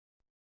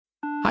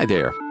Hi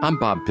there, I'm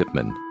Bob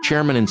Pittman,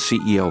 Chairman and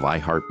CEO of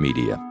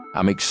iHeartMedia.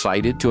 I'm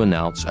excited to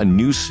announce a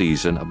new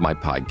season of my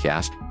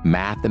podcast,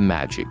 Math and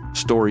Magic,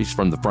 Stories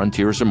from the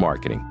Frontiers of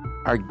Marketing.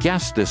 Our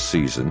guests this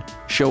season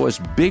show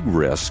us big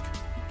risk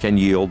can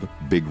yield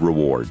big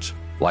rewards,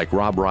 like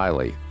Rob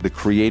Riley, the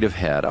creative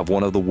head of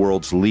one of the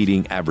world's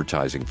leading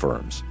advertising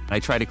firms.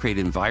 I try to create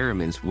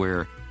environments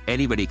where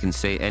anybody can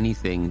say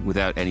anything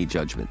without any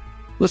judgment.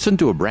 Listen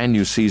to a brand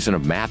new season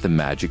of Math and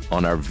Magic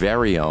on our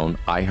very own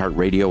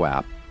iHeartRadio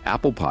app,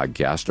 Apple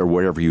Podcast, or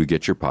wherever you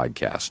get your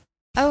podcast.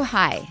 Oh,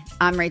 hi,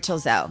 I'm Rachel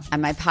Zoe,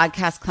 and my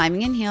podcast,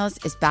 Climbing in Heels,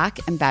 is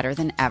back and better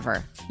than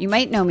ever. You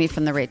might know me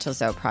from the Rachel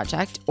Zoe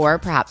Project, or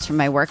perhaps from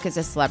my work as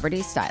a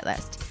celebrity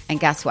stylist.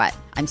 And guess what?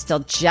 I'm still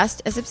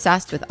just as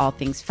obsessed with all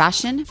things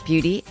fashion,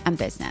 beauty, and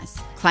business.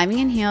 Climbing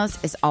in Heels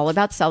is all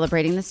about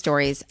celebrating the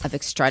stories of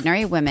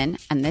extraordinary women,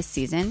 and this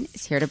season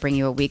is here to bring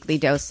you a weekly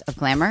dose of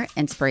glamour,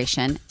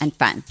 inspiration, and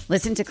fun.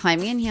 Listen to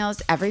Climbing in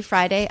Heels every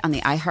Friday on the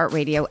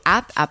iHeartRadio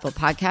app, Apple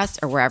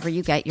Podcasts, or wherever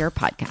you get your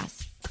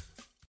podcasts.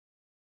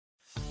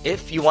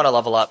 If you want to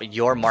level up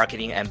your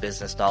marketing and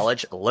business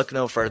knowledge, look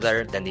no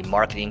further than the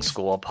Marketing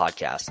School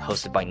podcast,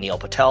 hosted by Neil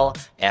Patel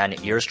and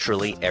yours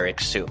truly, Eric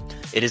Su.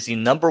 It is the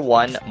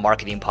 #1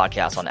 marketing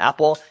podcast on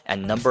Apple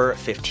and number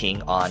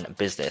 15 on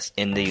business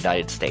in the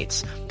United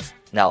States.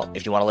 Now,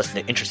 if you want to listen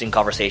to interesting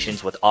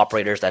conversations with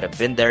operators that have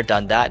been there,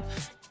 done that,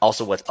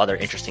 also with other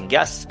interesting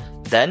guests,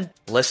 then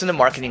listen to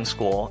Marketing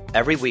School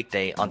every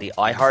weekday on the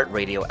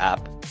iHeartRadio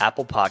app,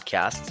 Apple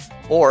Podcasts,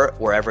 or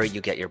wherever you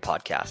get your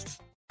podcasts.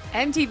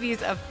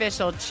 MTV's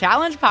official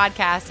Challenge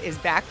podcast is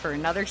back for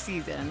another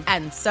season.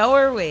 And so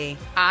are we.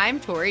 I'm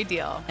Tori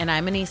Deal. And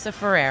I'm Anissa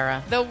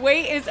Ferreira. The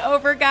wait is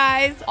over,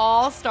 guys.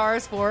 All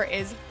Stars 4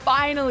 is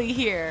finally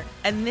here.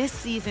 And this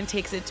season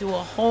takes it to a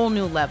whole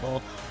new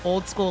level.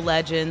 Old school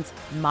legends,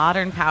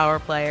 modern power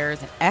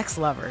players, and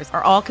ex-lovers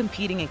are all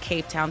competing in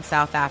Cape Town,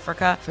 South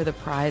Africa for the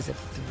prize of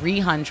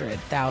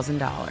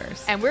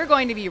 $300,000. And we're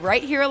going to be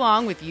right here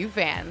along with you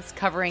fans,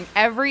 covering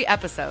every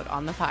episode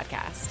on the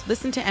podcast.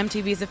 Listen to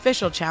MTV's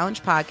official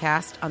Challenge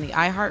podcast on the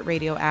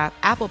iHeartRadio app,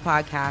 Apple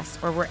Podcasts,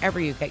 or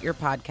wherever you get your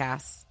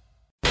podcasts.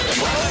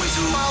 Always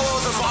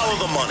follow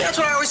the money. That's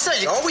what I always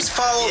say. You always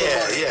follow the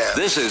money. Yeah.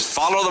 This is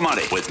Follow the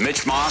Money with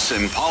Mitch Moss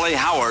and Paulie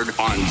Howard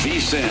on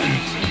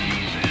VSiN.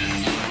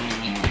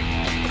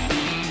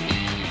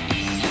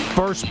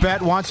 First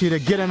Bet wants you to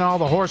get in all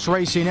the horse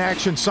racing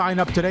action. Sign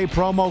up today.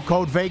 Promo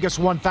code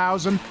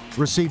Vegas1000.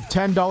 Receive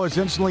 $10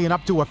 instantly and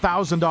up to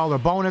 $1,000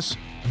 bonus.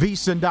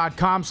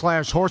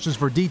 VSiN.com/horses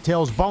for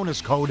details.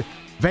 Bonus code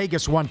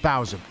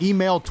Vegas1000.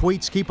 Email,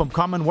 tweets, keep them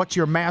coming. What's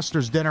your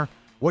master's dinner?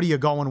 What are you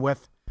going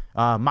with?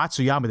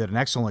 Matsuyama did an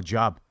excellent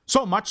job.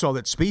 So much so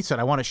that Spieth said,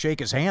 I want to shake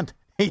his hand.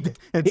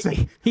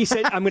 He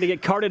said, I'm going to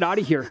get carted out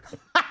of here.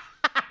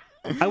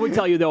 I would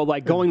tell you, though,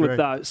 like going with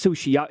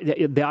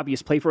Sushi, the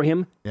obvious play for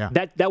him,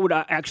 that would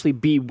actually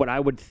be what I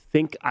would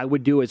think I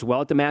would do as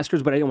well at the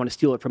Masters, but I didn't want to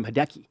steal it from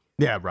Hideki.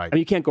 Yeah, right. I mean,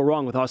 you can't go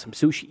wrong with awesome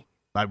sushi.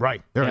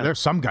 Right. There's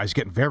some guys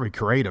getting very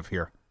creative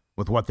here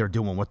with what they're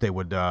doing, what they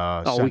would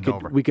send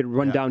over. We could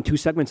run down 2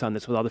 segments on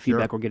this with all the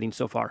feedback we're getting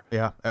so far.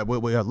 Yeah.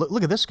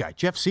 Look at this guy,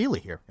 Jeff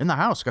Seeley here in the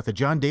house. Got the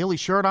John Daly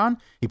shirt on.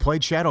 He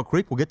played Shadow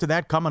Creek. We'll get to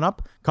that coming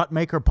up.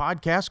 Cutmaker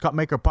Podcast,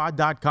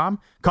 cutmakerpod.com,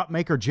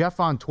 Cutmaker Jeff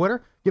on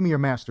Twitter. Give me your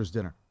master's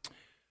dinner.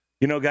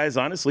 You know, guys,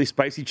 honestly,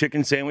 spicy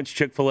chicken sandwich,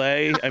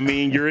 Chick-fil-A. I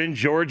mean, you're in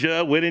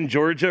Georgia, win in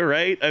Georgia,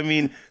 right? I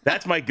mean,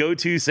 that's my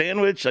go-to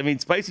sandwich. I mean,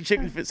 spicy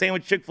chicken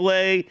sandwich,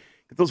 Chick-fil-A.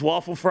 Get those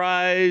waffle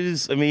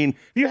fries. I mean,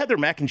 have you had their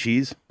mac and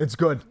cheese? It's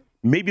good.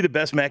 Maybe the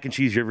best mac and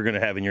cheese you're ever going to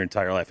have in your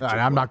entire life.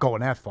 I'm not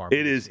going that far.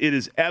 It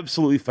is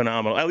absolutely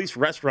phenomenal. At least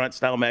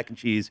restaurant-style mac and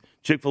cheese.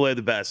 Chick-fil-A,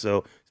 the best.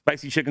 So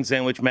spicy chicken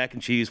sandwich, mac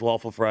and cheese,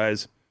 waffle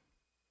fries.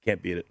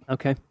 Can't beat it.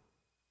 Okay.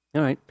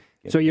 All right.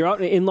 So you're out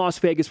in Las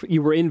Vegas.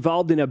 You were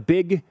involved in a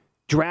big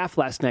draft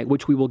last night,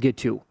 which we will get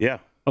to. Yeah.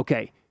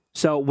 Okay.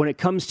 So when it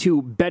comes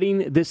to betting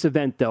this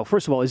event, though,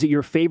 first of all, is it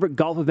your favorite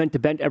golf event to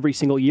bet every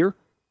single year?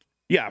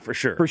 Yeah, for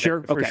sure. For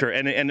sure? For sure.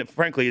 And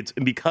frankly, it's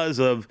because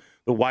of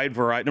the wide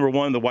variety. Number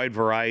one, the wide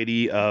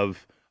variety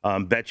of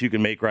bets you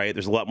can make, right?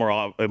 There's a lot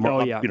more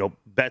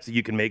bets that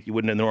you can make you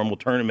wouldn't in a normal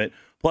tournament.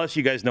 Plus,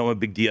 you guys know I'm a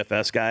big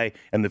DFS guy,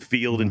 and the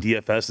field and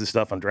DFS and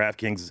stuff on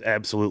DraftKings is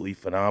absolutely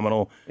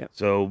phenomenal. Yep.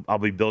 So I'll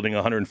be building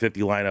 150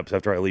 lineups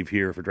after I leave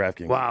here for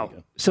DraftKings. Wow.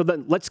 So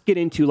then let's get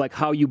into like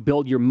how you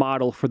build your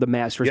model for the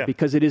Masters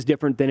because it is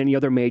different than any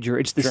other major.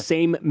 It's the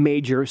same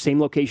major, same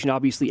location,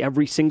 obviously,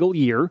 every single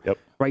year. Yep.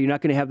 Right? You're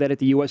not going to have that at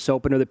the U.S.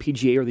 Open or the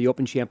PGA or the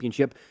Open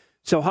Championship.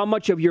 So how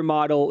much of your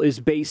model is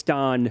based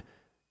on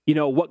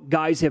what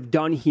guys have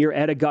done here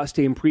at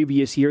Augusta in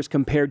previous years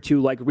compared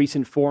to like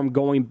recent form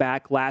going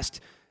back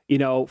last,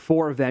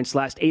 4 events,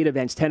 last 8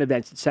 events, 10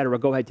 events, et cetera?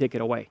 Go ahead, take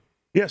it away.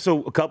 Yeah,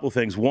 so a couple of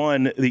things.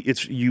 One,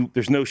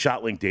 there's no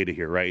shot link data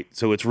here, right?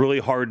 So it's really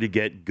hard to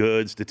get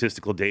good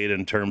statistical data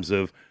in terms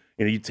of,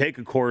 you take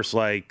a course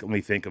like, let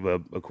me think of a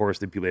course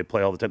that people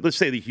play all the time. Let's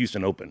say the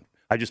Houston Open.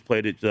 I just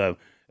played it,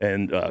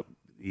 and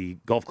the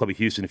Golf Club of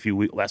Houston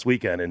last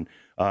weekend,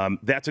 and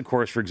that's a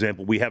course. For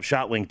example, we have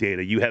ShotLink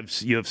data. You have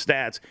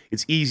stats.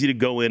 It's easy to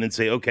go in and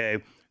say, okay,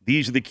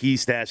 these are the key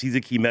stats. These are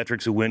the key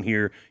metrics to win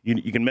here.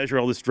 You can measure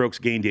all the strokes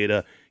gain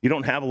data. You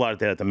don't have a lot of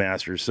that at the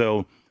Masters.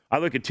 So I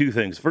look at two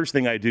things. First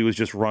thing I do is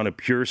just run a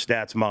pure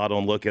stats model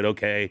and look at,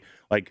 okay,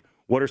 like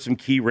what are some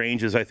key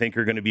ranges I think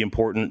are going to be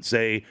important,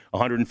 say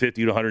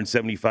 150 to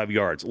 175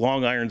 yards.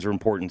 Long irons are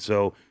important,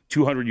 so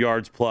 200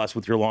 yards plus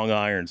with your long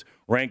irons.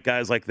 Rank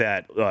guys like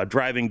that,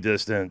 driving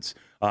distance,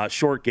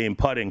 short game,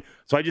 putting.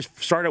 So I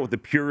just start out with the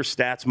pure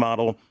stats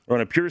model, or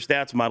on a pure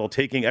stats model,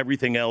 taking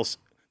everything else,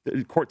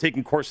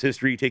 taking course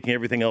history, taking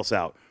everything else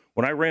out.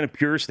 When I ran a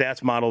pure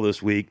stats model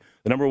this week,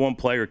 the number one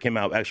player came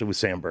out actually with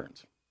Sam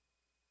Burns.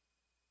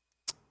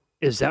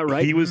 Is that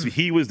right? He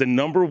was the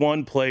number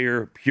one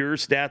player, pure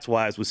stats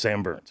wise, with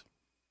Sam Burns.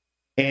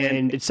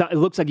 And it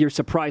looks like you're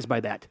surprised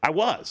by that. I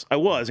was,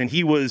 and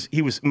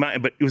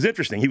but it was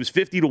interesting. He was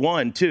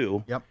 50-1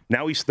 too. Yep.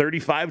 Now he's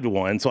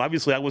 35-1. So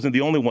obviously I wasn't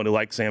the only one who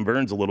liked Sam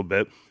Burns a little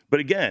bit. But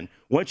again,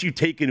 once you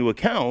take into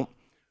account,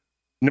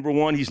 number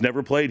one, he's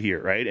never played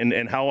here, right?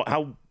 And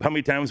how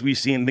many times we've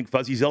seen, I think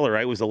Fuzzy Zeller,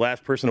 right, was the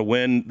last person to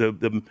win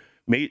the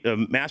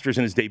Masters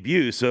in his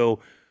debut. So,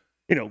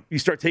 you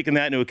start taking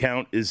that into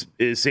account. Is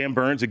Sam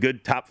Burns a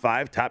good top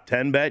 5, top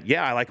 10 bet?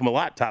 Yeah, I like him a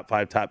lot, top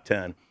 5, top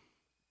 10.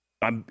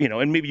 And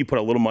maybe you put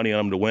a little money on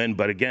him to win,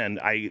 but again,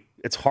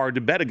 it's hard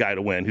to bet a guy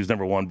to win who's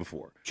never won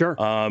before. Sure.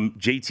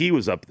 JT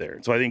was up there,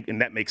 so I think,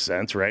 and that makes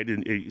sense, right?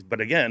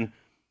 But again,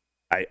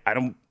 I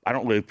don't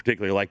really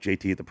particularly like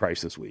JT at the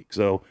price this week.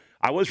 So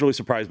I was really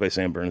surprised by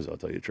Sam Burns, I'll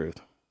tell you the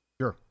truth.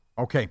 Sure.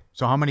 Okay.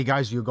 So how many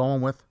guys are you going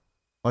with?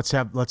 Let's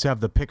have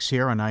the picks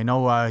here, and I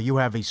know you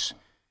have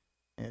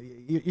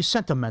you're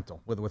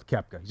sentimental with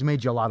Koepka. He's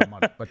made you a lot of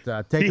money,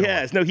 but take he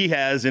has. No, he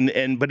has,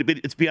 but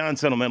it's beyond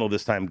sentimental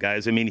this time,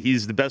 guys. I mean,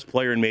 he's the best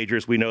player in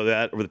majors. We know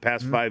that over the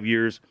past 5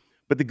 years.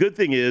 But the good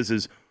thing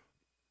is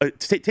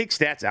take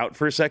stats out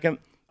for a second.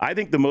 I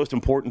think the most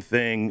important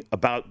thing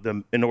about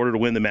them in order to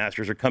win the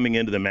Masters or coming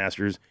into the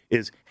Masters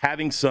is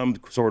having some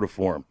sort of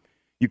form.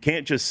 You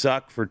can't just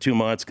suck for 2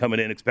 months, coming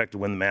in, expect to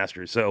win the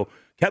Masters. So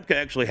Koepka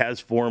actually has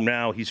form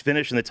now. He's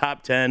finished in the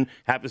top 10,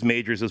 half his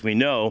majors, as we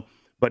know.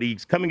 But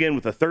he's coming in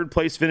with a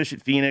third-place finish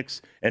at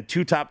Phoenix and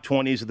 2 top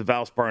 20s at the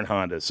Valspar and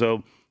Honda.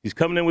 So he's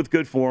coming in with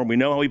good form. We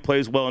know how he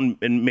plays well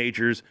in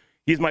majors.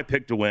 He's my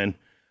pick to win.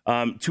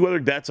 2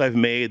 other bets I've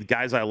made,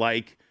 guys I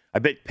like. I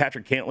bet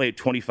Patrick Cantlay at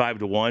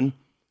 25-1.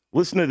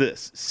 Listen to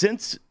this.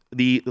 Since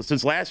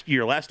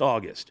last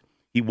August,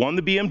 he won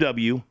the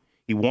BMW.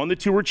 He won the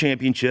Tour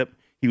Championship.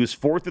 He was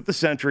 4th at the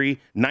Century,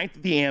 9th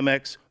at the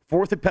Amex,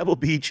 4th at Pebble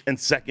Beach, and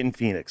 2nd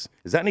Phoenix.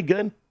 Is that any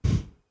good?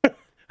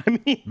 I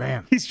mean,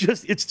 man, it's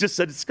just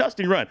a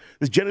disgusting run.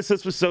 This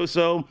Genesis was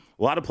so-so.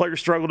 A lot of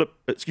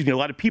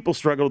people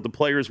struggled with the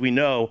players we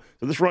know.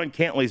 So this run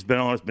Cantlay's been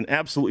on has been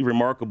absolutely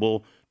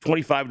remarkable.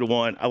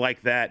 25-1. I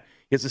like that.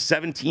 He has a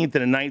 17th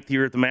and a 9th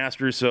year at the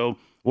Masters, so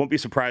won't be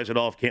surprised at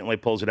all if Cantlay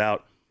pulls it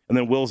out. And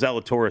then Will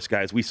Zalatoris,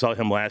 guys, we saw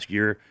him last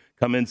year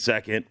come in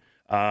second.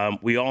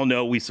 We all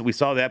know we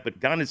saw that, but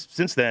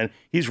since then,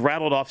 he's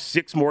rattled off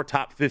 6 more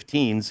top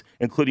 15s,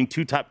 including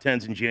 2 top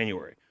 10s in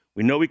January.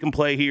 We know we can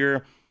play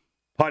here.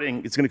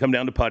 Putting, it's going to come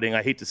down to putting.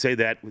 I hate to say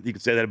that. You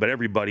could say that about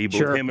everybody, but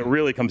with him, it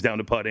really comes down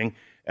to putting.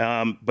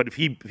 But if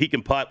he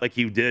can putt like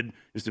he did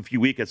just a few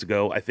weekends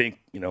ago, I think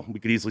we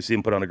could easily see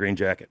him put on a green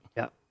jacket.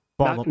 Yeah.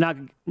 I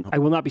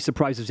will not be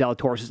surprised if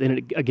Zalatoris is in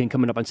it again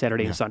coming up on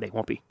Saturday and Sunday.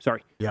 Won't be.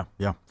 Sorry. Yeah.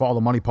 Follow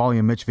the Money, Paulie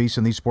and Mitch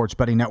VSiN, the Sports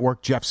Betting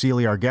Network. Jeff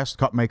Seeley, our guest,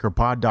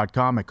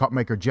 CupmakerPod.com, and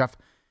Cupmaker Jeff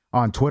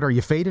on Twitter. Are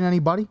you fading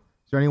anybody?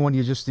 Is there anyone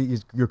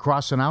you're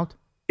crossing out?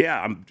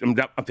 Yeah, I'm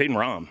fading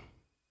Rahm.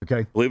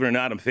 Okay. Believe it or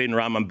not, I'm fading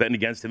Rahm. I'm betting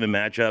against him in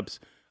matchups.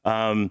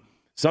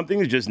 Something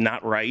is just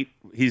not right.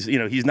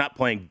 He's not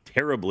playing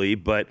terribly,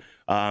 but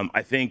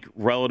I think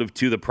relative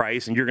to the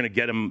price, and you're going to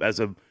get him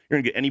you're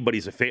going to get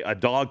anybody's a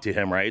dog to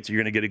him, right? So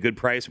you're going to get a good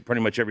price for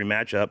pretty much every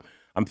matchup.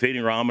 I'm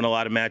fading Rahm in a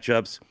lot of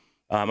matchups.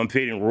 I'm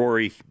fading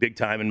Rory big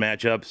time in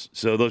matchups.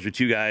 So those are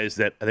 2 guys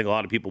that I think a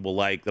lot of people will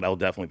like that I'll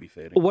definitely be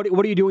fading. What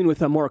are you doing with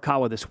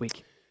Morikawa this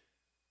week?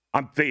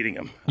 I'm fading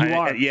him. You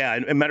are? Yeah.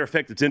 As a matter of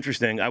fact, it's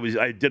interesting.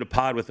 I did a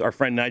pod with our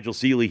friend Nigel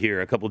Seeley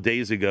here a couple of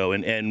days ago,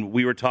 and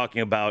we were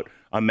talking about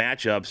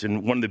matchups,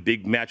 and one of the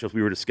big matchups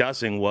we were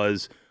discussing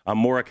was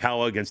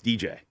Morikawa against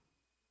DJ,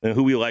 and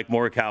who we like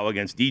Morikawa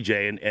against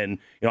DJ. And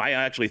I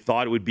actually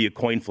thought it would be a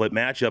coin flip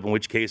matchup, in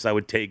which case I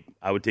would take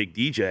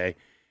DJ.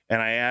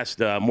 And I asked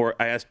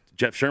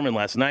Jeff Sherman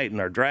last night in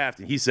our draft,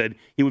 and he said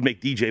he would make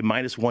DJ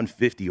minus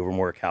 150 over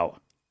Morikawa.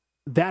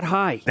 That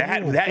high.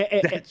 That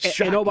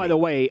and oh, by the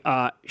way,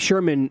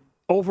 Sherman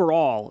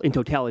overall in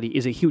totality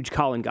is a huge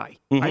Colin guy,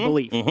 I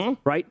believe,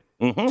 right?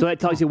 Mm-hmm. So that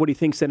tells you what he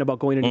thinks then about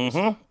going into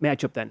this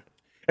matchup then.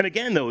 And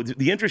again, though,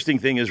 the interesting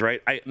thing is, right?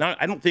 I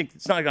don't think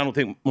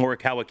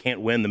Morikawa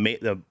can't win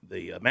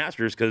the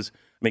Masters because,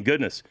 I mean,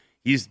 goodness,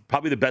 he's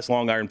probably the best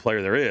long iron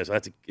player there is.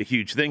 That's a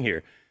huge thing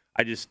here.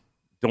 I just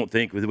don't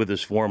think with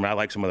his form, I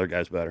like some other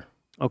guys better.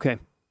 Okay,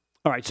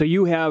 all right. So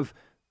you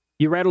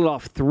rattled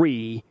off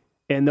 3.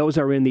 and those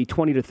are in the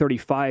 20 to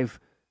 35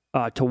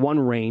 to 1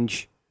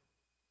 range.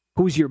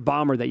 Who's your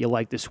bomber that you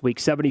like this week?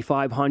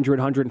 75, 100,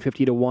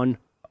 150 to 1?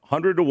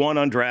 100 to 1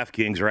 on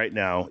DraftKings right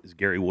now is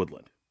Gary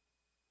Woodland.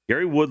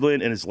 Gary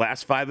Woodland, in his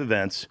last 5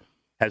 events,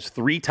 has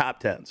 3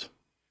 top 10s.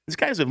 This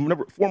guy's a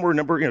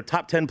former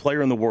top 10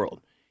 player in the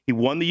world. He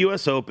won the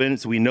U.S. Open,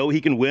 so we know he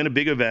can win a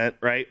big event,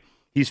 right?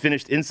 He's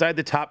finished inside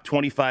the top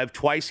 25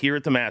 twice here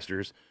at the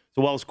Masters.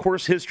 So while his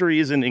course history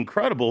isn't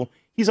incredible,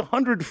 he's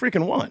 100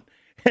 freaking 1.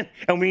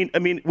 I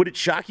mean, would it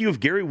shock you if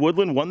Gary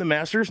Woodland won the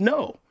Masters?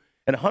 No.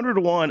 And 100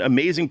 to 1,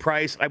 amazing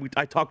price.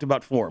 I talked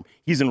about form.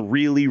 He's in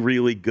really,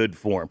 really good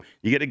form.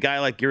 You get a guy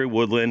like Gary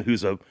Woodland,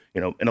 who's an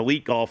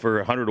elite golfer,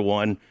 100 to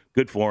 1,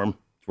 good form.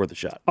 It's worth a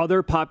shot.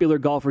 Other popular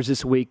golfers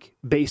this week,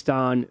 based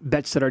on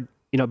bets that are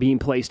being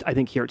placed, I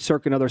think here at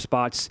Circa and other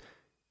spots.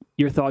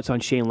 Your thoughts on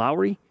Shane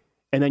Lowry,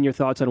 and then your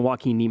thoughts on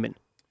Joaquin Niemann.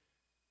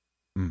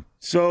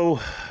 So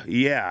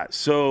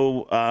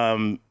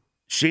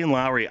Shane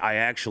Lowry, I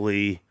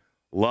actually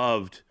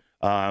loved.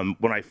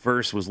 When I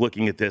first was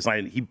looking at this,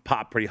 he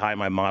popped pretty high in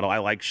my model. I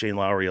like Shane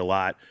Lowry a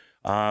lot.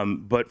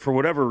 But for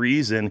whatever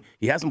reason,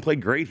 he hasn't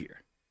played great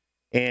here.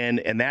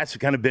 And that's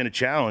kind of been a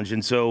challenge.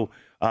 And so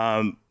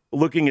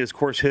looking at his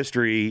course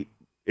history,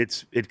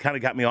 it kind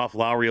of got me off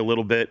Lowry a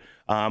little bit.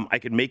 I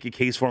could make a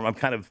case for him.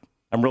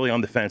 I'm really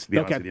on the fence, to be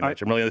honest with you,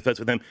 Mitch. I'm really on the fence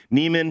with him.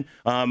 Niemann,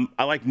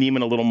 I like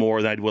Niemann a little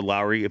more than I would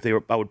Lowry. If they were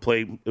in a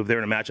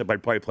matchup,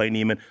 I'd probably play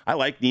Niemann. I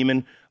like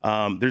Niemann.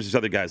 There's these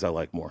other guys I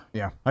like more.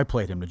 Yeah, I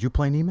played him. Did you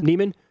play Niemann?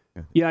 Niemann?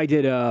 Yeah, I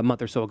did a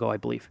month or so ago, I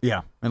believe.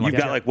 Yeah. And you've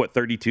got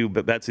 32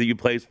 bets that you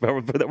played?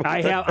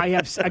 I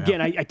have. Again,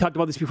 I talked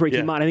about this before he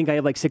came on. I think I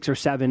have 6 or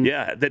 7.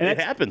 Yeah, it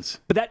happens.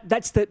 But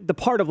that's the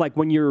part of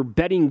when you're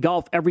betting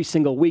golf every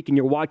single week and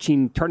you're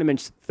watching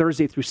tournaments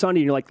Thursday through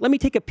Sunday, and you're like, let me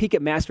take a peek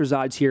at Masters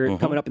odds here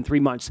coming up in 3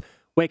 months.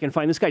 Wait, I can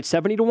find this guy at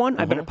 70 to 1?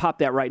 I better pop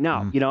that right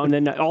now. And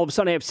then all of a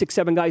sudden I have 6,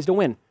 7 guys to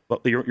win.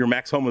 Well, your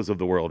Max Homas of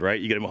the world, right?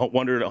 You get him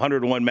 100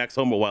 to 1 Max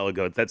Homa a while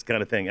ago. It's that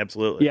kind of thing.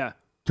 Absolutely. Yeah.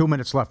 2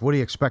 minutes left. What do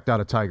you expect out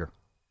of Tiger?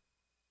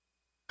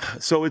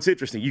 So it's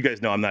interesting. You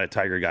guys know I'm not a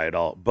Tiger guy at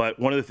all. But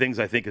one of the things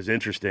I think is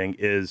interesting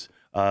is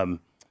the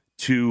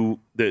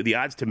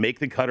odds to make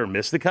the cut or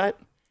miss the cut.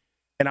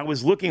 And I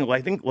was looking,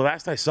 I think the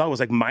last I saw was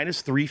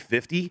minus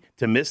 350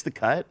 to miss the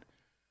cut.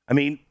 I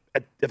mean,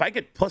 if I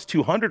get plus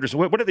 200 or so,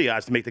 what are the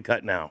odds to make the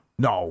cut now?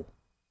 No.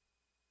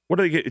 What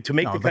are they get to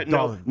make the cut?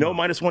 No,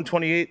 minus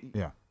 128.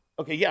 Yeah.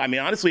 Okay. Yeah. I mean,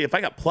 honestly, if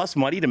I got plus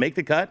money to make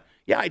the cut,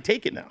 yeah, I'd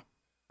take it now.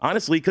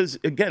 Honestly, because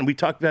again, we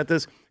talked about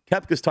this.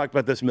 Koepka's talked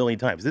about this a million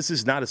times. This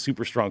is not a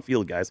super strong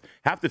field, guys.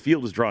 Half the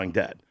field is drawing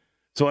dead.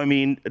 So I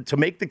mean, to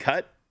make the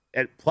cut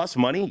at plus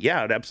money,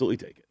 yeah, I'd absolutely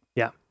take it.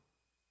 Yeah.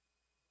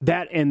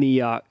 That and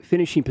the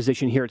finishing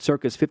position here at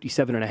Circa is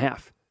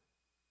 57.5.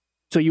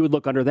 So you would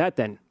look under that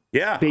then.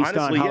 Yeah, based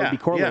honestly, on how it would be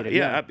correlated.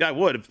 Yeah, I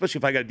would, especially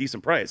if I got a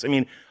decent price. I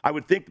mean, I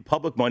would think the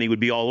public money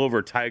would be all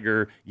over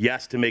Tiger,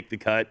 yes, to make the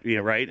cut,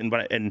 right?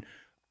 And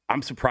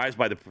I'm surprised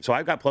by so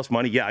I've got plus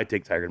money. Yeah, I'd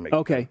take Tiger to make.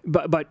 Okay,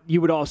 but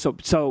you would also.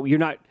 So you're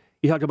not.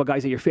 You talked about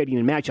guys that you're fading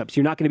in matchups.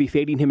 You're not going to be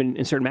fading him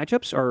in certain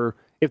matchups, or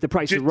if the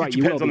price is right,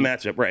 you will. It depends on the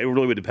matchup, right? It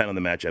really would depend on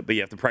the matchup. But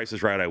yeah, if the price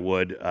is right, I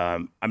would.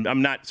 I'm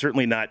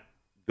certainly not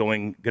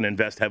going to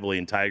invest heavily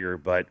in Tiger,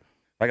 but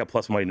if I got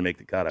plus money to make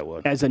the cut, I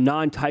would. As a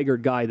non-Tiger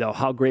guy, though,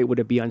 how great would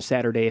it be on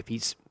Saturday if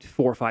he's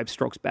 4 or 5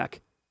 strokes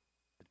back?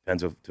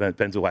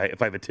 Depends if I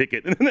have a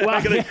ticket.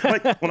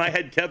 Like when I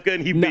had Koepka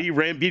and he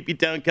beat me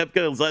down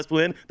Koepka his last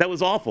win, that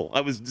was awful.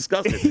 I was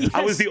disgusted. Yes.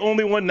 I was the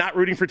only one not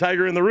rooting for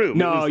Tiger in the room.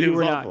 No, you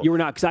were not. You were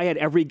not, because I had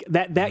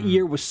that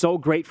year was so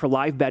great for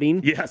live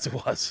betting. Yes, it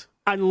was.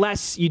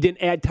 Unless you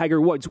didn't add Tiger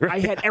Woods. I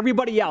had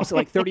everybody else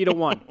at 30 to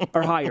 1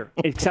 or higher,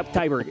 except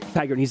Tiger,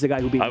 and he's the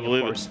guy who beat me,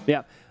 of course.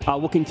 Yeah.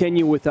 We'll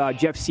continue with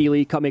Jeff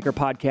Seeley, Cupmaker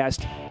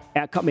Podcast,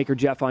 at Cupmaker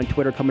Jeff on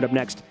Twitter, coming up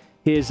next.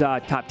 His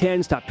top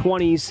 10s, top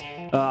 20s,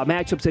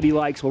 matchups that he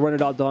likes. We'll run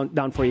it all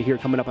down for you here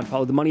coming up on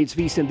Follow the Money. It's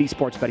VSiN, the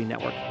Sports Betting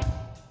Network.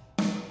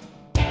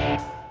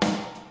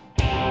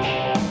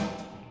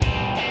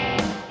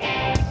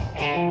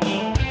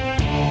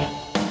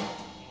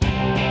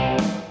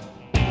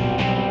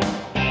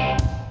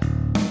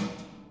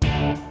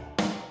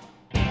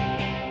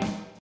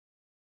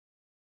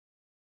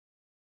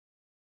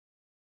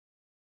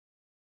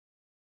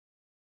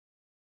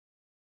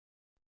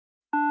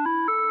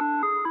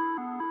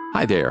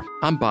 Hi there,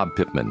 I'm Bob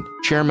Pittman,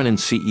 Chairman and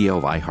CEO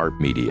of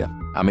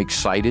iHeartMedia. I'm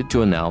excited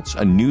to announce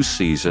a new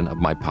season of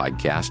my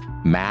podcast,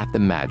 Math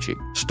and Magic,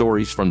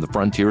 Stories from the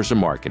Frontiers of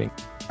Marketing.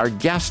 Our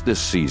guests this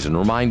season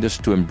remind us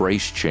to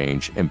embrace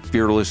change and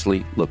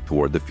fearlessly look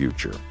toward the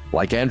future.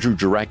 Like Andrew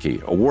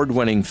Jarecki,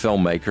 award-winning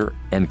filmmaker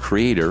and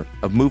creator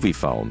of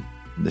Moviefone.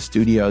 The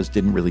studios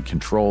didn't really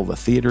control the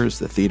theaters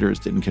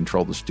didn't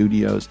control the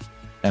studios.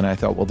 And I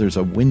thought, well, there's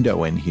a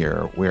window in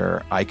here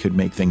where I could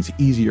make things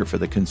easier for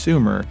the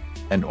consumer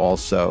and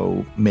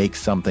also make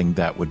something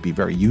that would be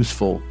very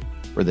useful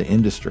for the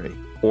industry.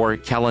 Or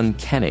Kellen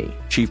Kenny,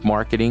 Chief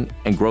Marketing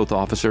and Growth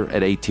Officer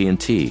at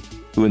AT&T,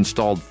 who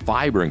installed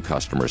fiber in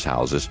customers'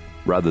 houses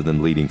rather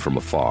than leading from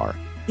afar.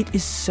 It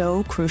is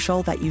so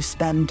crucial that you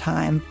spend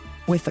time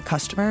with the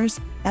customers.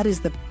 That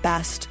is the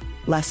best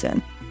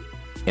lesson.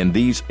 In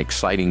these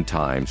exciting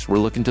times, we're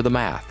looking to the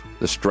math,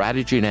 the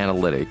strategy and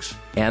analytics,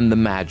 and the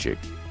magic,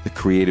 the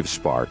creative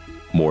spark,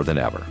 more than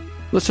ever.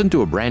 Listen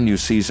to a brand new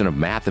season of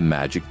Math and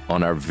Magic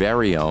on our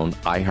very own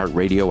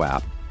iHeartRadio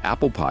app,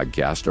 Apple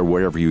Podcast, or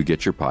wherever you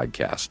get your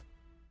podcast.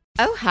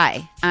 Oh,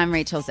 hi, I'm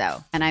Rachel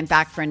Zoe, and I'm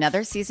back for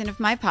another season of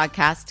my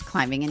podcast,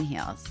 Climbing in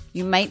Heels.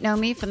 You might know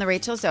me from the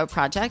Rachel Zoe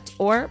Project,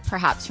 or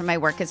perhaps from my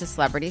work as a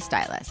celebrity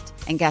stylist.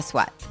 And guess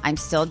what? I'm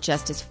still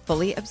just as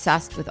fully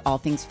obsessed with all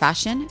things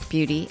fashion,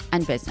 beauty,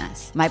 and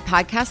business. My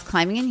podcast,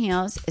 Climbing in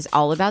Heels, is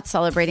all about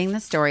celebrating the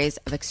stories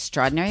of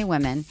extraordinary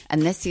women,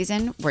 and this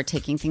season, we're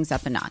taking things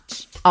up a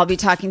notch. I'll be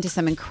talking to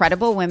some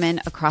incredible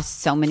women across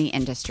so many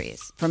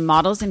industries, from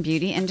models and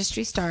beauty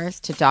industry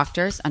stars to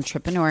doctors,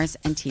 entrepreneurs,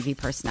 and TV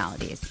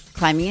personalities.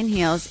 Climbing in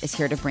Heels is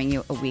here to bring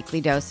you a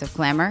weekly dose of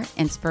glamour,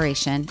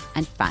 inspiration,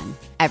 and fun.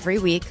 Every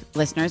week,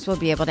 listeners will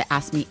be able to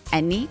ask me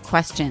any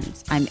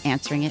questions. I'm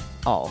answering it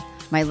all.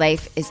 My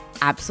life is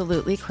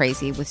absolutely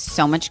crazy with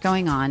so much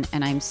going on,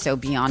 and I'm so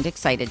beyond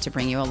excited to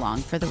bring you along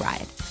for the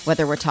ride.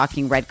 Whether we're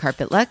talking red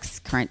carpet looks,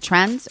 current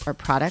trends, or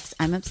products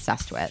I'm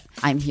obsessed with,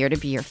 I'm here to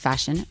be your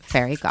fashion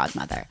fairy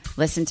godmother.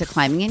 Listen to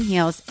Climbing in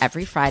Heels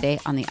every Friday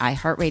on the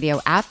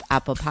iHeartRadio app,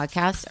 Apple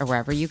Podcasts, or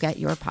wherever you get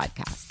your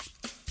podcasts.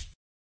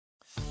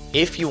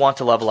 If you want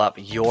to level up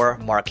your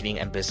marketing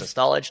and business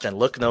knowledge, then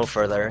look no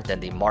further than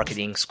the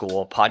Marketing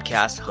School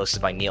podcast hosted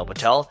by Neil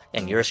Patel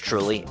and yours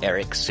truly,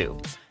 Eric Su.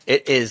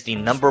 It is the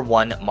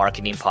 #1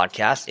 marketing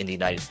podcast in the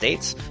United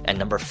States and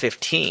number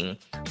 15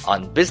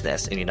 on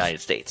business in the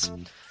United States.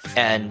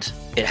 And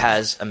it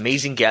has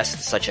amazing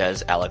guests such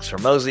as Alex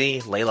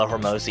Hormozi, Layla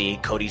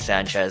Hormozi, Cody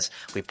Sanchez.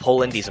 We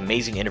pull in these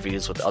amazing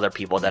interviews with other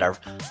people that are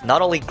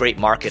not only great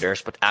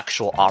marketers, but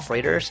actual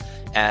operators.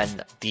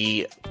 And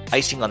the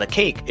icing on the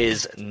cake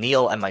is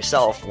Neil and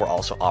myself were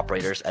also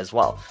operators as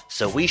well.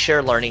 So we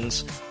share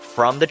learnings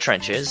from the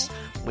trenches.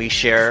 We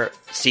share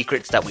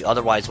secrets that we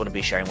otherwise wouldn't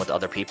be sharing with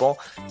other people.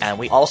 And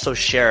we also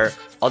share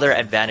other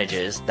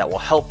advantages that will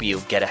help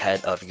you get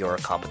ahead of your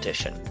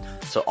competition.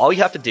 So all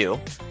you have to do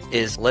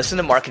is listen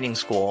to Marketing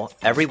School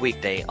every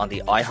weekday on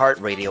the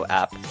iHeartRadio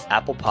app,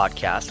 Apple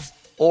Podcasts,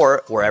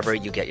 or wherever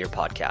you get your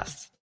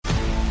podcasts.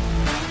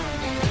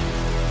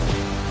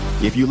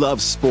 If you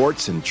love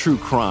sports and true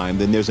crime,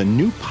 then there's a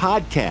new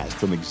podcast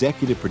from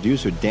executive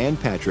producer Dan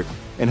Patrick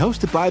and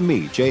hosted by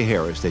me, Jay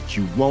Harris, that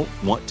you won't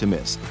want to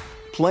miss.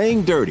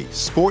 Playing Dirty: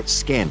 Sports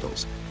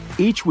Scandals.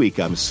 Each week,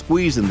 I'm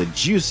squeezing the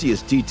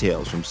juiciest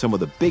details from some of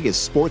the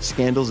biggest sports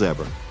scandals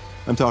ever.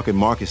 I'm talking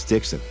Marcus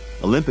Dixon,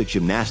 Olympic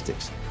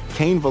gymnastics,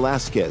 Cain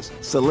Velasquez,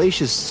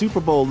 salacious Super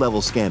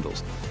Bowl-level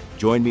scandals.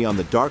 Join me on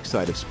the dark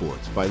side of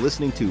sports by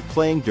listening to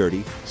Playing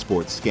Dirty: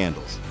 Sports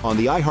Scandals on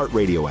the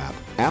iHeartRadio app,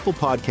 Apple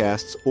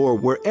Podcasts, or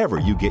wherever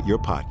you get your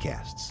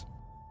podcasts.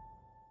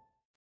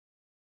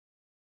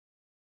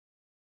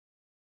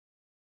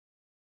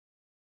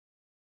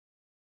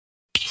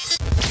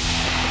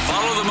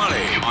 Follow the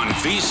money on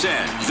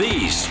VSiN,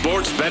 the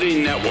sports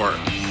betting network.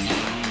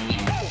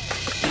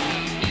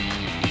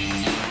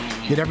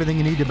 Get everything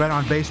you need to bet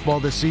on baseball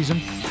this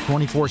season.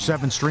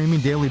 24/7 streaming,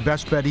 daily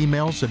best bet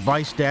emails,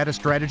 advice, data,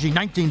 strategy,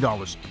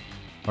 $19.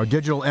 Our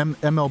digital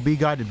MLB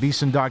guide at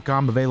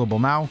VSiN.com available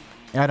now.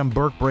 Adam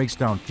Burke breaks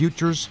down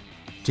futures,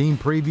 team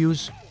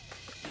previews,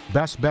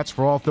 best bets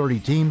for all 30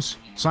 teams.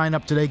 Sign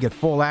up today, get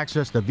full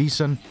access to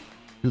VSiN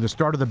through the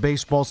start of the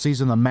baseball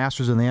season, the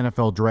Masters, and the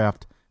NFL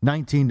Draft.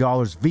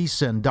 $19,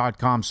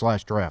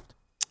 VSiN.com/draft.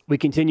 We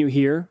continue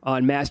here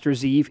on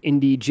Masters Eve.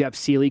 Indy Jeff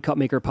Seeley,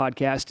 Cupmaker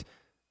Podcast.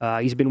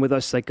 He's been with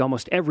us like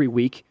almost every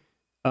week,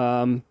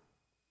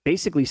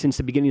 basically since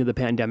the beginning of the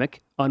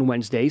pandemic on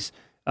Wednesdays.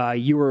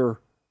 You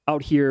were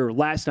out here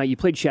last night. You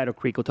played Shadow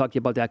Creek. We'll talk to you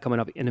about that coming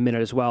up in a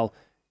minute as well.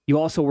 You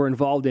also were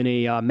involved in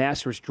a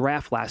Masters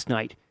draft last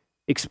night.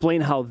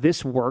 Explain how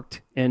this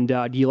worked, and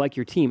do you like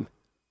your team?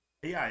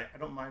 Yeah, I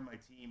don't mind my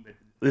team, but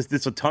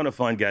it's a ton of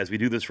fun, guys. We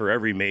do this for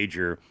every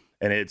major,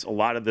 and it's a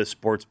lot of the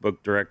sports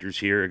book directors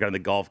here, kind of the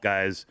golf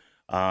guys,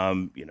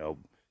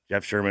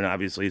 Jeff Sherman,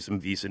 obviously,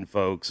 some VSiN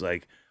folks,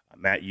 like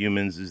Matt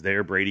Humans is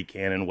there, Brady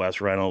Cannon,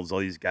 Wes Reynolds, all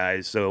these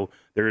guys. So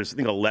there's, I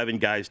think, 11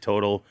 guys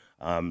total.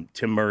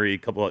 Tim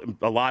Murray,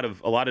 a lot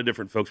of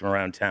different folks from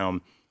around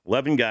town.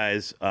 11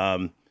 guys.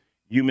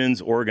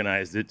 Humans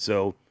organized it,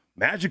 so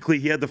magically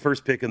he had the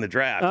first pick in the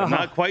draft. I'm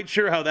not quite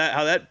sure how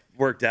that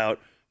worked out,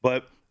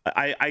 but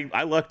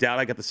I lucked out.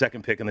 I got the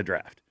second pick in the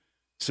draft.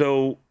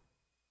 So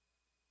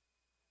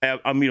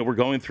we're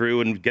going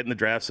through and getting the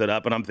draft set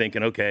up, and I'm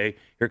thinking, okay,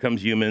 here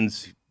comes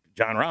Humans,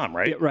 John Rahm,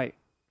 right? Yeah, right.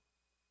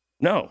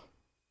 No.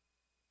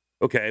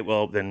 Okay,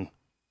 well, then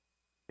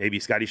maybe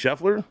Scotty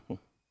Scheffler?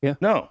 Yeah.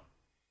 No.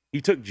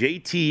 He took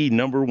JT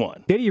number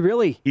 1. Did he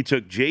really? He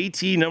took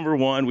JT number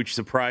 1, which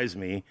surprised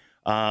me.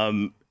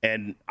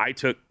 And I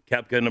took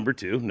Koepka number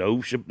 2.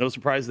 No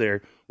surprise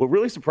there. What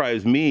really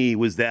surprised me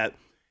was that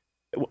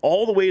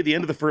all the way to the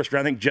end of the first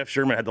round, I think Jeff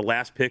Sherman had the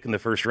last pick in the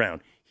first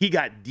round. He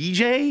got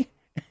DJ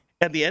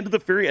at the end of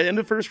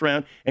the first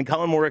round, and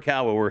Colin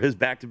Morikawa were his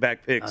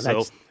back-to-back picks.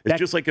 So it's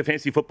just like a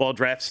fantasy football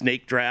draft,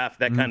 snake draft,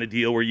 that kind of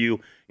deal where you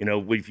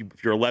know, if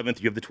you're 11th,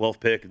 you have the 12th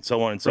pick, and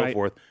so on and so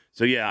forth.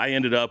 So yeah, I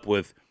ended up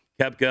with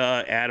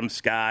Koepka, Adam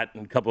Scott,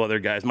 and a couple other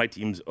guys. My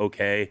team's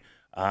okay.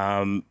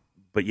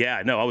 But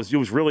yeah, no, it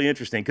was really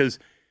interesting because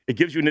it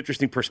gives you an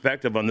interesting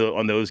perspective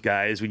on those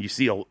guys when you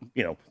see some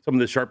of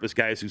the sharpest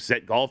guys who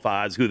set golf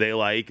odds, who they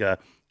like.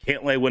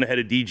 Cantlay went ahead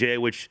of DJ,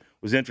 which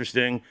was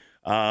interesting.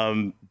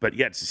 But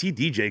yeah, to see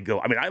DJ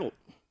go, I mean,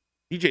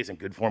 DJ's in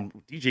good form.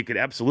 DJ could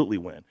absolutely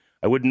win.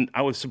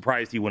 I was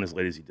surprised he went as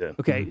late as he did.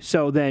 Okay,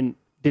 so then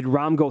did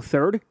Rahm go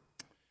third?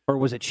 Or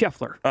was it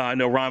Scheffler?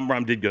 No,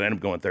 Rahm did end up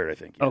going third, I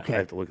think. Yeah, okay. I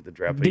have to look at the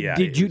draft. But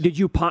did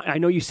you I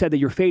know you said that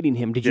you're fading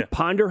him. Did you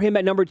ponder him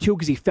at number 2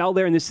 because he fell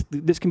there, and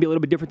this can be a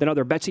little bit different than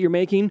other bets that you're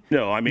making?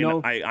 No, I mean,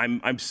 no?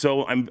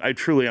 I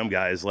truly am,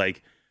 guys.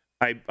 Like,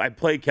 I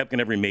play Koepka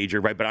in every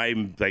major, right? But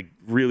I'm like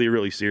really,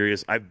 really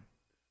serious. I've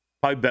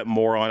probably bet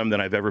more on him than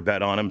I've ever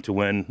bet on him to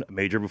win a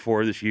major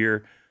before this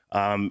year.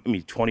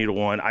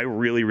 20-1. I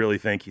really, really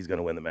think he's going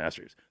to win the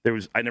Masters.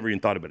 I never even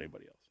thought about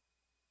anybody else.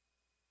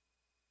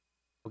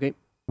 Okay.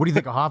 What do you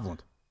think of Hovland?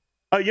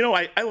 I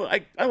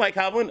like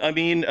Hovland. I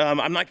mean,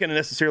 I'm not going to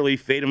necessarily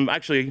fade him.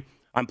 Actually,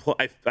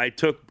 I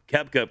took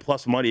Koepka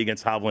plus money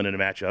against Hovland in a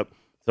matchup,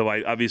 so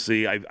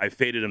I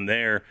faded him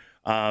there.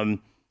 I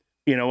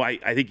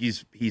think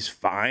he's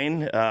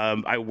fine.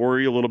 I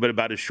worry a little bit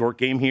about his short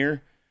game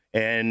here,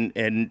 and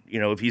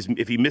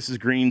if he misses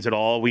greens at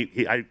all,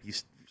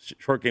 his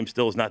short game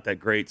still is not that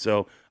great.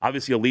 So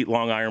obviously, elite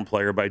long iron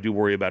player, but I do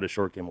worry about his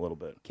short game a little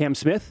bit. Cam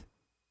Smith.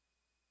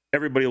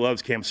 Everybody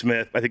loves Cam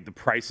Smith. I think the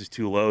price is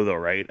too low, though,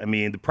 right? I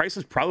mean, the price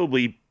is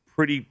probably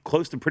pretty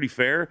close to pretty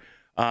fair.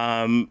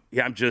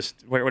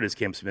 What is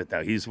Cam Smith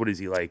now? What is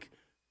he, like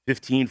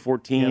 15,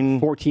 14? Yeah,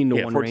 14 to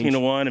 1 14 range. to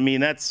 1. I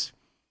mean, that's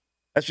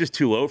just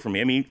too low for me.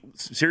 I mean,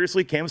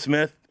 seriously, Cam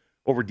Smith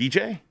over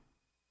DJ?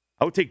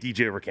 I would take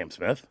DJ over Cam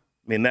Smith.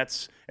 I mean,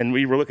 and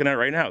we were looking at it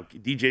right now.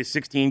 DJ's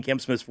 16, Cam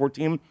Smith's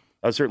 14.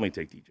 I would certainly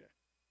take DJ.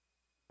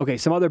 Okay,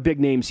 some other big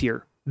names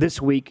here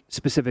this week,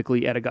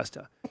 specifically at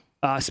Augusta.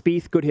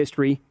 Spieth, good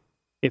history.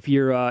 If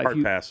you're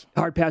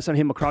hard pass on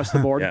him across the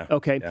board. Yeah,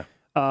 okay.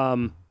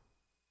 Yeah.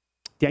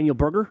 Daniel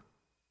Berger.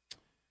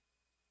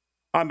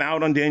 I'm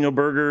out on Daniel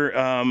Berger.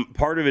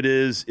 Part of it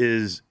is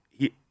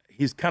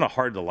he's kind of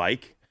hard to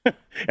like,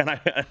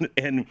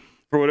 and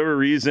for whatever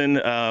reason,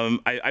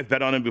 I've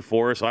bet on him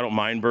before, so I don't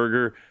mind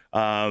Berger.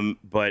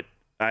 But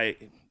the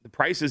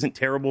price isn't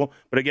terrible.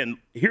 But again,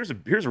 here's a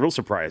real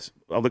surprise.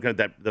 I'm looking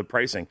at the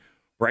pricing.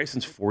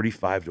 Bryson's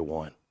 45 to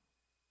 1.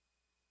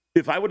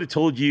 If I would have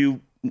told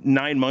you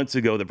 9 months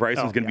ago that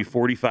Bryson's going to be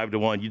 45 to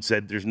 1, you'd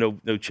said there's no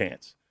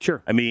chance.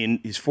 Sure. I mean,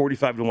 he's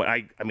 45 to 1.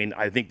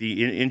 I think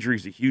the injury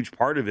is a huge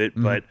part of it,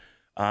 but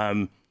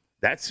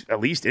that's at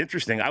least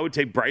interesting. I would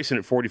take Bryson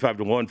at 45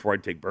 to 1 before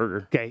I'd take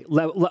Berger. Okay.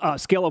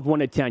 Scale of 1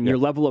 to 10, your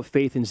level of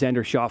faith in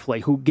Xander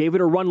Schauffele, who gave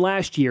it a run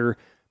last year,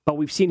 but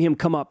we've seen him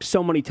come up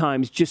so many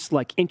times, just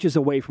like inches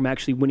away from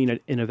actually winning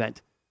an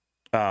event.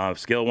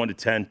 Scale 1 to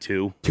 10,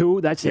 2.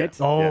 2, that's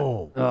it.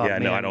 Oh, yeah.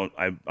 Man. No, I don't.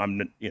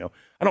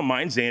 I don't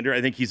mind Xander.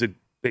 I think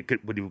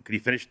could he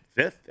finish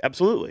 5th?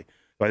 Absolutely.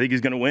 Do I think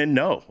he's going to win?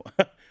 No.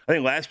 I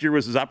think last year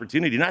was his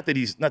opportunity. Not that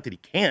he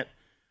can't.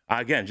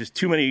 Again, just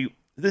too many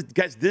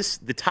guys.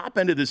 The top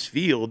end of this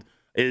field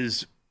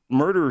is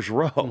murderer's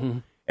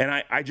row, and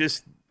I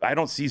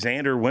don't see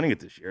Xander winning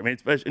it this year. I mean,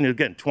 especially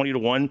again 20 to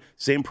 1,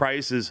 same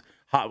price as.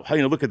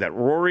 Look at that.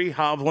 Rory,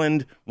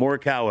 Hovland,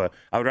 Morikawa.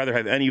 I would rather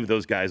have any of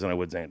those guys than I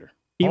would Xander.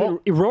 Even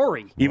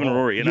Rory.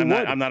 Rory. And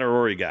I'm not a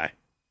Rory guy.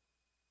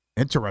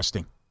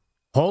 Interesting.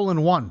 Hole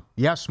in one.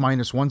 Yes,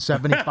 minus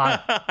 175.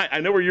 I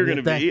know where you're going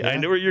to be. Yeah? I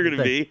know where you're going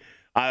to be.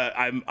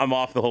 I'm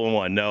off the hole in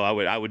one. No,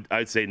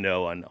 I'd say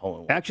no on hole in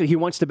one. Actually, he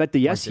wants to bet the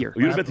yes here.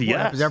 You bet the yes.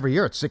 Happens every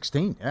year. It's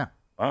 16. Yeah.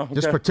 Oh, okay.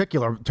 This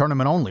particular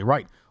tournament only.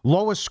 Right.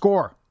 Lowest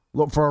score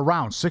for a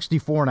round,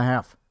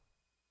 64.5.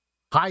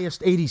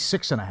 Highest,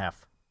 86.5.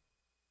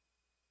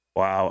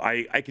 Wow,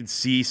 I could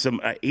see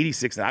some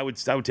 86. I would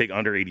take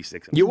under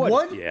 86. You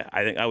would? Yeah,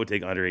 I think I would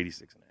take under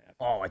 86.5.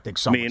 Oh, I think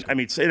so.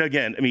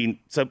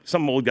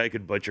 Some old guy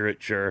could butcher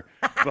it, sure.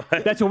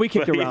 But, that's what we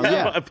kicked around.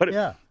 Yeah.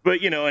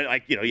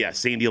 But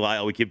Sandy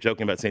Lyle. We keep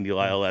joking about Sandy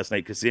Lyle last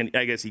night because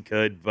I guess he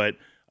could, but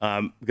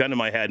gun to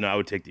my head, no, I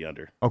would take the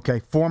under.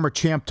 Okay, former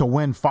champ to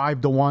win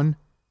 5 to 1.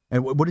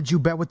 And what did you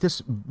bet with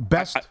this?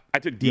 Best? I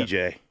took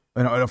DJ.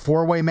 In a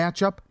 4-way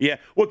matchup? Yeah,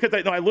 well,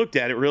 because I looked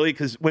at it really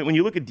because when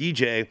you look at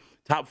DJ.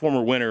 Top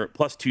former winner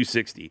plus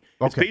 260.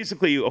 It's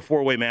basically a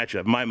 4-way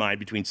matchup in my mind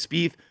between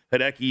Spieth,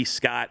 Hideki,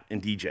 Scott,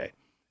 and DJ.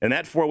 And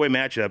that 4-way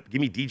matchup,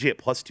 give me DJ at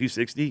plus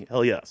 260.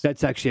 Hell yes.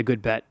 That's actually a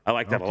good bet. I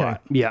like that a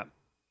lot. Yeah.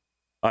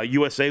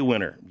 USA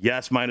winner,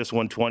 yes, minus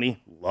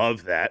 120.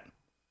 Love that. I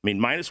mean,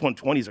 minus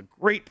 120 is a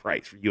great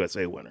price for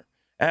USA winner.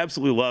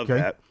 Absolutely love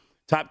that.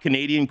 Top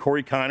Canadian,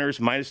 Corey Connors,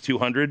 minus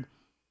 200.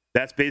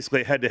 That's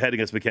basically head-to-head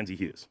against Mackenzie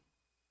Hughes.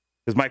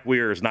 Because Mike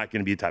Weir is not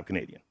going to be a top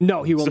Canadian.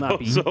 No, he will not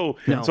be. So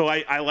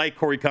I like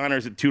Corey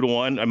Connors at 2 to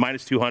 1,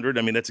 minus 200.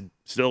 I mean, that's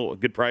still a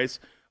good price.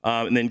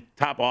 And then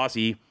top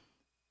Aussie,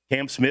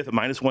 Cam Smith at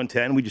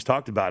 -110. We just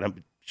talked about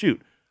him.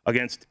 Shoot,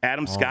 against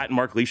Adam Scott and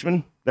Mark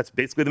Leishman, that's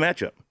basically the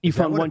matchup. You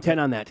found 110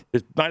 on that?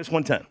 It's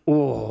 -110.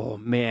 Oh,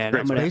 man.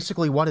 That's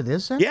basically what it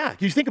is then? Yeah,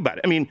 you think about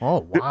it. I mean,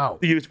 wow.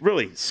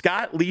 Really,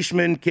 Scott,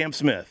 Leishman, Cam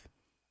Smith.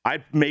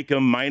 I'd make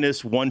him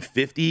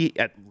 -150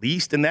 at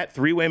least in that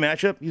three-way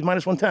matchup. He's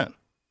 -110.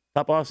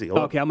 Top Aussie.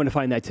 Okay, I'm going to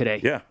find that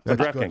today. Yeah, on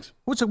DraftKings.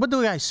 What do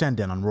the guys send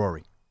in on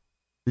Rory?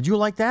 Did you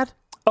like that?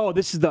 Oh,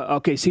 this is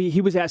okay. So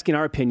he was asking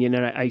our opinion,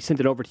 and I sent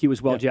it over to you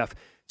as well, Jeff.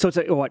 So it's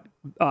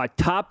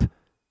top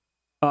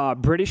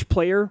British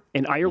player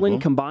and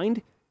Ireland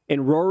combined,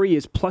 and Rory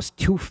is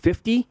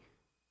 +250.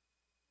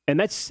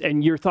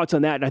 And your thoughts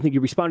on that, and I think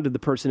you responded to the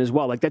person as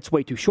well. Like, that's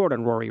way too short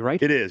on Rory,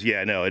 right? It is,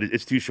 yeah, no,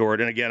 it's too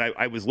short. And again,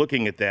 I was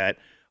looking at that.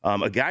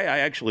 A guy I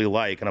actually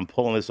like, and I'm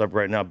pulling this up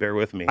right now, bear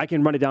with me. I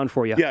can run it down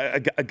for you. Yeah,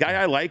 a guy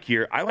I like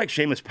here, I like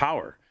Seamus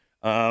Power.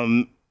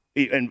 And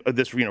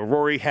this,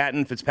 Rory,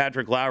 Hatton,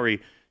 Fitzpatrick,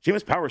 Lowry.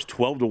 Seamus Power is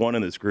 12-1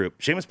 in this group.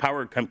 Seamus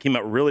Power came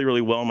out really,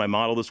 really well in my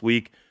model this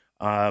week.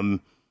 I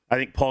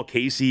think Paul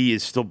Casey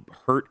is still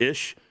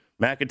hurt-ish.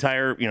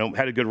 McIntyre,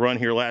 had a good run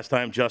here last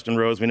time. Justin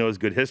Rose, we know, has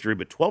good history,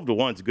 but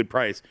 12-1 is a good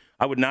price.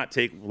 I would not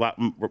take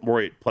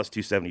Rory at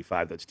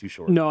 +275. That's too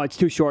short. No, it's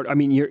too short. I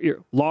mean,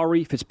 you're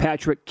Lowry,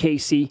 Fitzpatrick,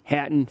 Casey,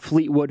 Hatton,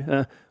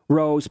 Fleetwood,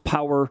 Rose,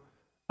 Power.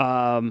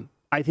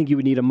 I think you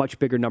would need a much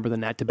bigger number than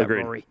that to bet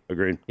Rory.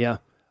 Agreed. Yeah.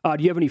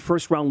 Do you have any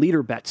first-round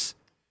leader bets?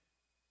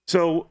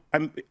 So,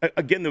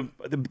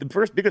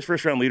 the biggest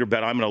first-round leader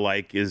bet I'm going to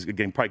like is,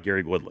 again, probably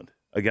Gary Woodland.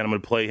 Again, I'm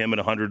going to play him at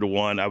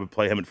 100-1. I would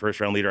play him at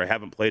first-round leader. I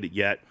haven't played it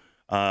yet.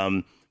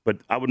 But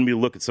I wouldn't be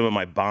looking at some of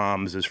my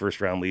bombs as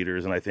first-round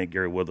leaders, and I think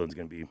Gary Woodland's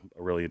going to be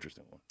a really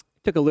interesting one.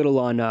 Took a little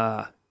on,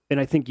 and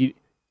I think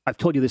I've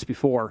told you this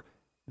before,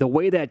 the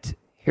way that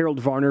Harold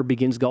Varner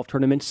begins golf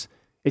tournaments,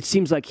 it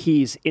seems like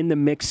he's in the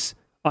mix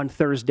on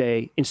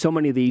Thursday in so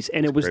many of these,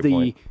 and it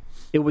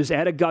was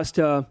at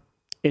Augusta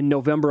in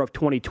November of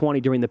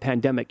 2020 during the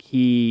pandemic.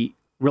 He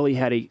really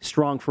had a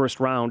strong first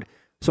round,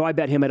 so I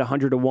bet him at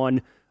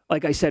 100-1.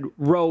 Like I said,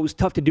 Rose,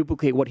 tough to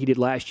duplicate what he did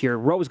last year.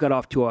 Rose got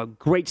off to a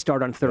great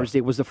start on Thursday,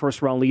 was the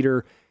first-round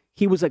leader.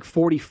 He was like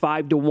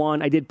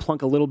 45-1. I did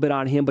plunk a little bit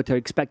on him, but to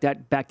expect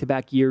that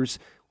back-to-back years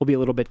will be a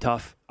little bit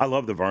tough. I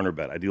love the Varner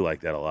bet. I do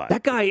like that a lot.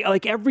 That guy,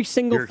 like every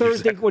single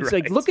Thursday, it's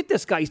like, look at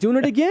this guy. He's doing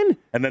it again.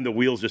 And then the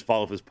wheels just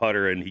fall off his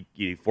putter, and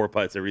he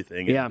four-putts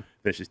everything and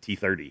finishes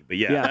T30. But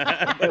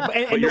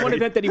and the one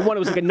event that he won, it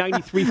was like a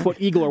 93-foot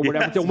eagle or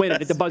whatever to win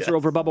it at the buzzer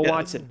over Bubba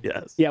Watson.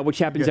 Yes. Yeah, which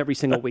happens every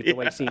single week, the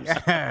way it seems.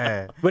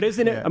 But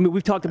isn't it? I mean,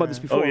 we've talked about this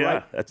before,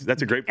 right?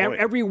 That's a great point.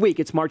 Every week,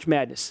 it's March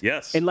Madness.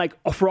 Yes. And like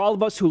for all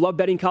of us who love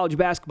betting college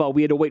basketball,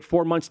 we had to wait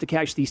 4 months to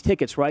cash these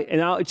tickets, right? And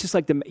now it's just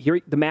like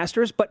the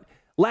Masters, but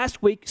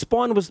last week,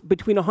 Spawn was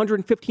between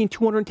 115,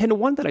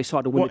 210-1 that I saw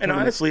to win the tournament. And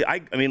honestly,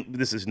 I mean,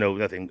 this is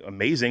nothing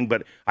amazing,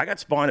 but I got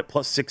Spawn at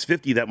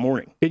 +650 that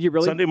morning. Did you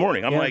really? Sunday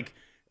morning. I'm like,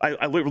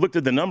 I looked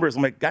at the numbers.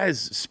 I'm like, guys,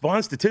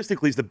 Spawn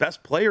statistically is the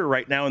best player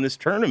right now in this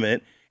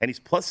tournament, and he's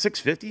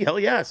 +650. Hell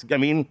yes. I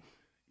mean,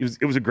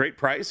 it was a great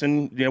price,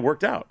 and it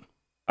worked out.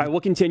 All right,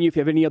 we'll continue. If you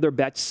have any other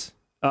bets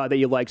that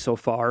you like so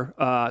far.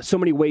 So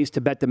many ways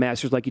to bet the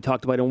Masters, like you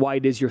talked about, and why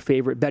it is your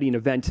favorite betting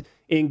event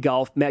in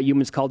golf. Matt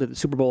Youmans called it the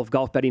Super Bowl of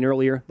golf betting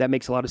earlier. That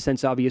makes a lot of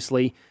sense,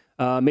 obviously.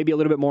 Maybe a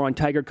little bit more on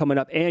Tiger coming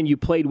up. And you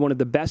played one of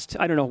the best,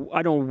 I don't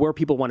know where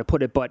people want to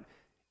put it, but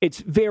it's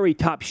very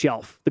top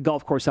shelf, the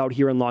golf course out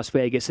here in Las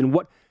Vegas. And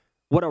what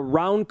a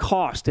round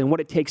cost and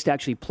what it takes to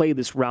actually play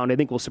this round, I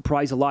think will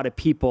surprise a lot of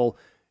people.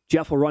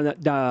 Jeff will run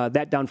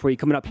that down for you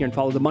coming up here and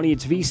Follow the Money.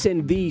 It's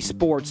VSiN, the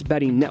Sports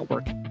Betting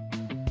Network.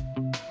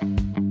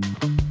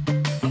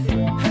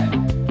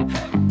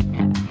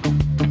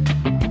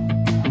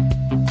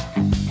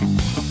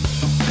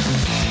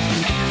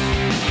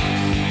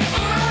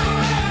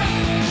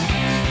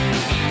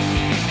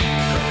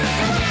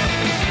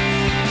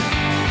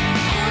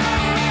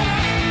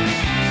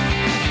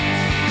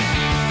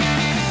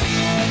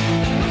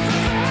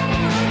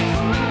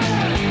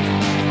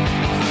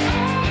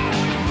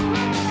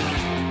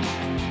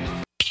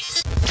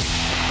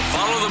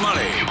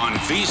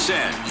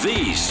 VSiN,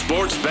 the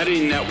Sports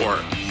Betting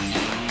Network.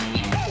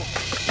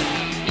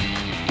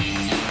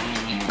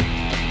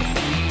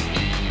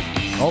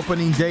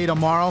 Opening day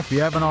tomorrow. If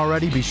you haven't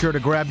already, be sure to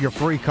grab your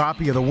free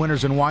copy of the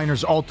Winners and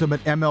Winers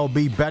Ultimate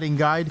MLB Betting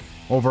Guide.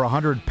 Over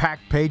 100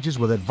 packed pages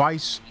with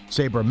advice,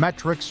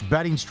 sabermetrics,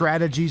 betting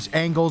strategies,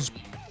 angles,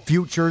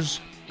 futures,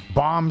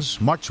 bombs,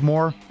 much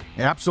more.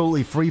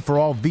 Absolutely free for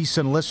all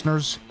VSiN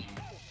listeners.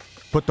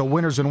 Put the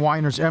Winners and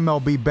Winers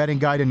MLB Betting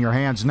Guide in your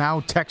hands now.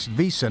 Text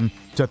VSiN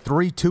to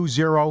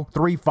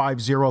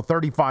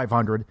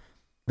 320-350-3500.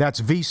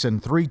 That's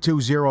VSiN,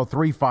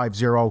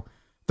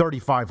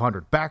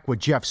 320-350-3500. Back with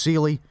Jeff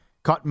Seeley,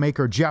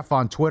 Cutmaker Jeff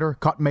on Twitter,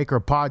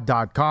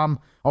 cutmakerpod.com.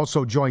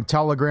 Also join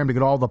Telegram to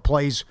get all the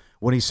plays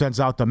when he sends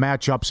out the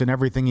matchups and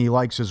everything he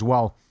likes as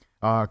well.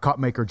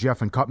 Cutmaker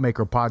Jeff and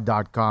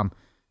cutmakerpod.com.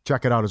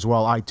 Check it out as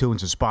well,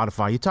 iTunes and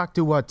Spotify. You talked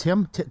to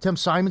Tim. Tim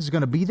Simons is going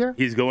to be there?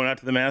 He's going out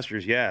to the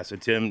Masters, yeah. So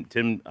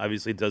Tim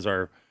obviously does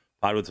our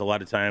Podwitz a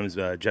lot of times.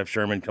 Jeff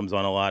Sherman comes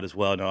on a lot as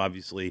well. Now,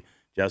 obviously,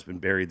 Jeff's been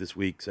buried this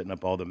week, setting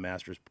up all the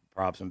Masters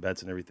props and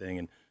bets and everything,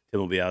 and Tim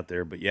will be out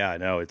there. But, yeah, I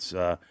know it's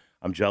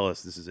I'm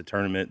jealous. This is a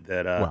tournament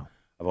that I've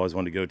always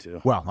wanted to go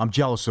to. Well, I'm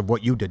jealous of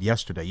what you did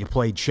yesterday. You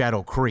played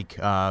Shadow Creek,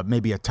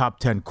 maybe a top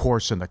 10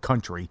 course in the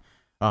country.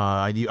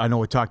 I know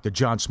we talked to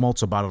John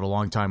Smoltz about it a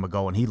long time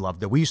ago, and he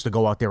loved it. We used to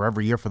go out there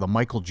every year for the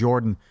Michael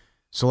Jordan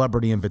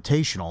Celebrity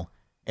Invitational,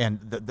 and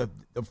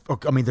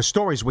the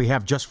stories we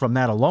have just from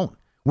that alone.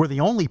 We're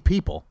the only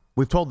people,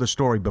 we've told this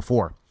story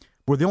before,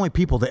 we're the only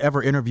people to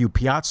ever interview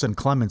Piazza and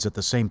Clemens at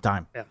the same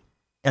time. Yeah.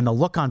 And the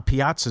look on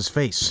Piazza's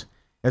face,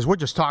 as we're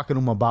just talking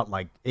to him about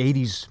like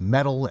 80s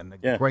metal and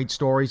the great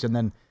stories, and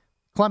then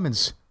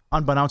Clemens,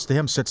 unbeknownst to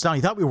him, sits down.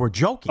 He thought we were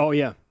joking. Oh,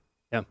 yeah.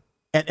 Yeah.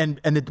 And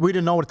we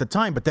didn't know it at the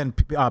time, but then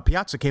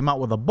Piazza came out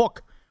with a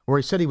book where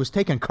he said he was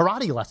taking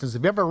karate lessons.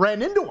 Have you ever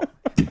ran into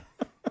him?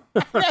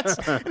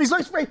 And he's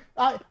like,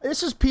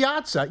 this is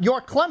Piazza, you're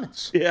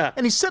Clemens. Yeah.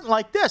 And he's sitting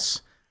like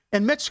this.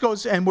 And Mitch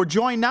goes, and we're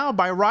joined now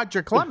by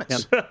Roger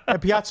Clemens.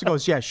 And Piazza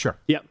goes, yeah, sure.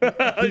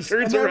 Yep. He's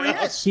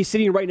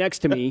sitting right next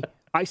to me.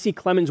 I see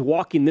Clemens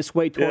walking this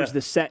way towards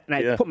the set, and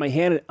I put my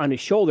hand on his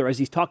shoulder as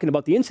he's talking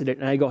about the incident,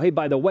 and I go, hey,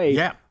 by the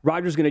way,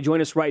 Roger's going to join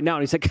us right now.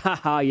 And he's like,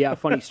 haha, yeah,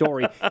 funny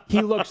story.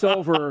 He looks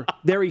over,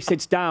 there he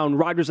sits down.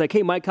 Roger's like,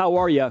 hey, Mike, how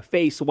are you?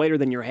 Face whiter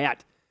than your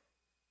hat.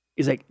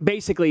 He's like,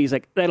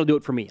 that'll do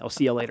it for me. I'll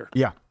see you later.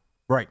 Yeah,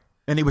 right.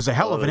 And it was a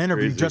hell of an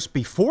interview just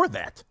before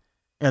that.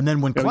 And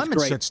then when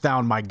Clemens sits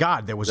down, my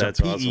God, there was a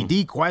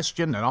PED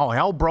question, and all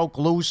hell broke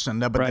loose.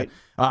 And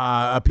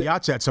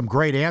Piazza had some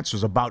great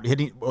answers about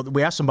hitting.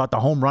 We asked him about the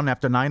home run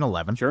after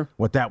 9/11.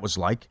 What that was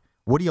like.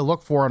 What do you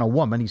look for in a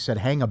woman? He said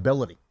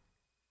hangability.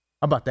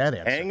 How about that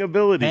answer?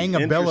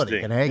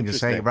 Hangability. Can hang,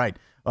 just hang, right.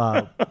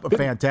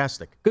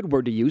 Fantastic. Good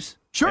word to use.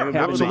 Sure,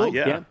 absolutely.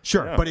 Yeah.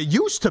 Sure. Yeah. But it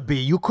used to be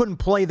you couldn't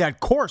play that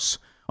course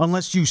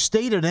unless you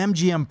stayed at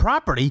MGM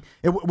property.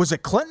 Was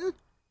it Clinton?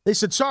 They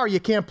said, sorry,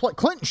 you can't play.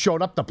 Clinton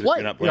showed up to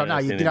play. You have to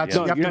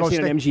go stay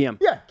at MGM.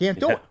 Yeah, can't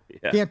do it.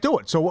 Can't do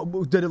it.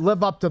 So did it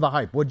live up to the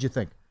hype? What did you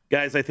think?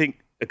 Guys, I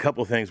think a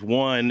couple things.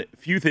 One,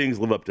 few things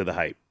live up to the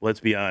hype. Let's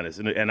be honest.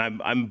 And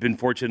I've been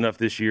fortunate enough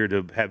this year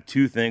to have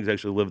two things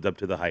actually lived up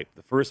to the hype.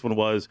 The first one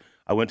was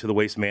I went to the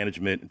Waste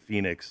Management in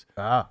Phoenix.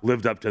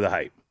 Lived up to the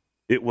hype.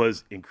 It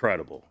was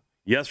incredible.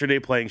 Yesterday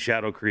playing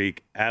Shadow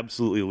Creek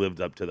absolutely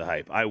lived up to the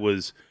hype. I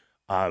was,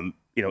 I've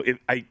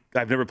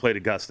never played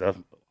Augusta,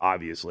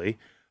 obviously.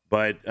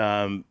 But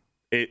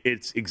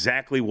it's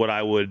exactly what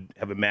I would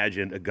have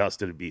imagined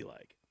Augusta to be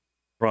like.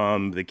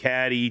 From the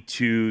caddy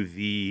to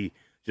the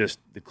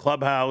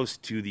clubhouse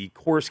to the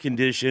course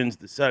conditions.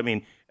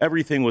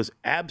 Everything was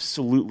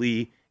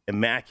absolutely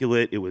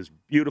immaculate. It was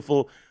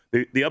beautiful.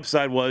 The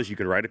upside was you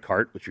could ride a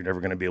cart, which you're never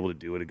going to be able to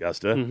do at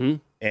Augusta. Mm-hmm.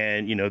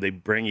 And, they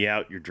bring you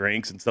out your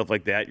drinks and stuff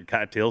like that. Your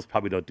cocktails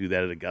probably don't do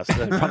that at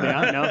Augusta. Probably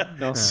not,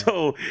 no.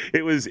 So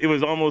it was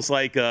almost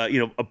like,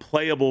 a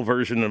playable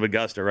version of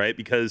Augusta, right?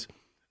 Because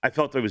I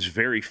felt it was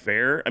very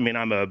fair. I mean,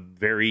 I'm a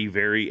very,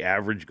 very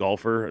average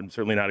golfer. I'm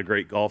certainly not a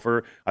great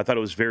golfer. I thought it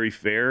was very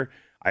fair.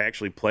 I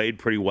actually played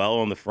pretty well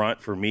on the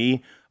front for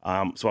me.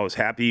 So I was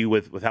happy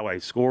with how I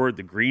scored.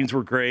 The greens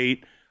were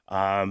great.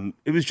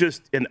 It was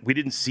just, and we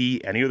didn't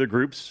see any other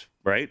groups,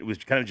 right? It was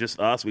kind of just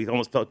us. We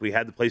almost felt like we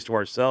had the place to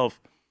ourselves.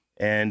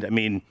 And,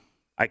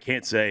 I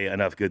can't say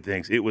enough good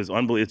things. It was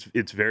unbelievable.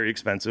 It's very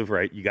expensive,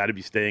 right? You got to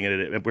be staying at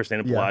it. We're staying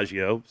at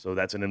Bellagio, so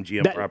that's an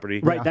MGM property.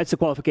 Right, that's the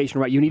qualification,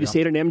 right? You need to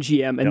stay at an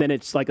MGM, and then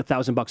it's like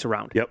 $1,000 a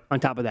round. Yep. On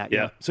top of that.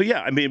 Yeah. So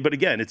but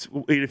again, it's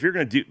if you're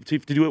going to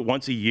do it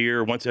once a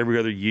year, once every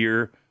other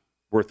year,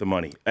 worth the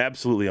money.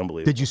 Absolutely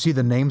unbelievable. Did you see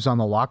the names on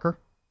the lockers?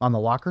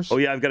 Oh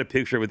yeah, I've got a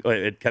picture at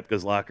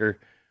Koepka's locker.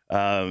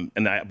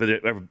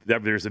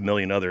 But there's a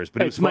million others.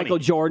 But it's Michael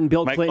Jordan,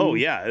 Bill Clinton. Oh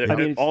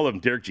yeah, all of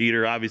them. Derek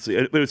Jeter, obviously.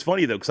 But it was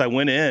funny though because I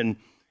went in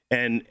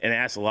and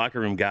asked the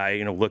locker room guy,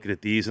 looking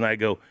at these, and I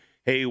go,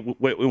 "Hey,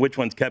 which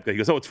one's Koepka?" He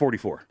goes, "Oh, it's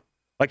 44."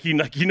 Like he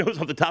knows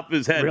off the top of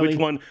his head which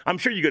one. I'm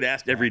sure you get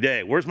asked every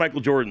day. Where's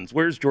Michael Jordan's?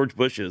 Where's George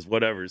Bush's?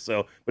 Whatever.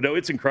 So, but no,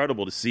 it's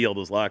incredible to see all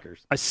those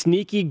lockers. A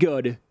sneaky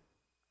good,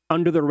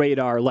 under the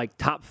radar, like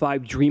top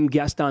 5 dream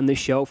guest on this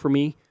show for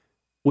me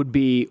would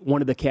be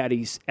one of the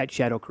caddies at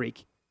Shadow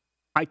Creek.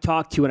 I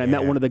talked to and I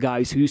met one of the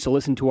guys who used to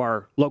listen to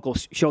our local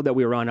show that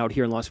we were on out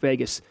here in Las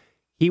Vegas.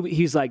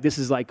 He's like, this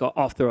is like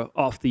off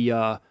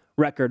the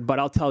record, but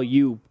I'll tell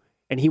you.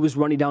 And he was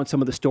running down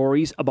some of the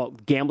stories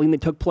about gambling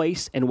that took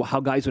place and how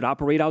guys would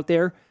operate out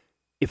there.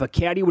 If a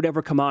caddy would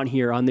ever come on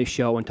here on this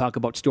show and talk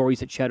about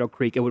stories at Shadow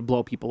Creek, it would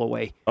blow people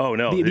away. Oh,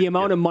 no. The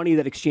amount of money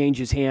that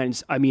exchanges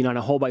hands, on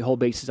a hole-by-hole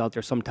basis out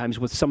there sometimes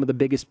with some of the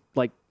biggest,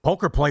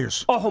 poker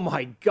players. Oh,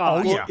 my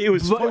God. Oh, yeah. It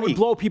was funny. It would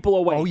blow people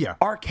away. Oh, yeah.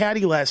 Our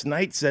caddy last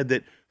night said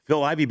that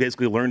Phil Ivey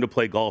basically learned to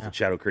play golf at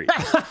Shadow Creek.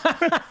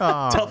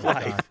 Tough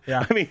life.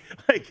 Yeah.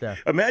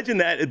 Imagine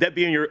that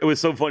being it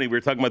was so funny. We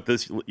were talking about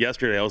this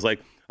yesterday. I was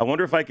like, I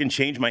wonder if I can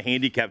change my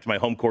handicap to my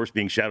home course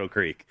being Shadow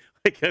Creek.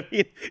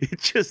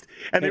 It's just,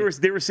 and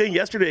they were saying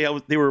yesterday,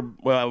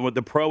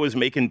 the pro is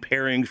making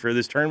pairings for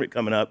this tournament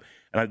coming up,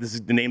 and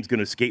the name's going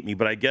to escape me,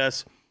 but I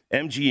guess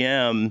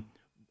MGM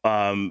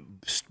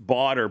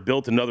bought or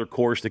built another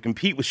course to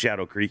compete with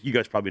Shadow Creek. You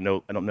guys probably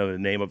know. I don't know the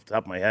name off the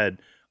top of my head.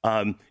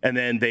 And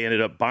then they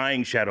ended up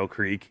buying Shadow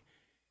Creek.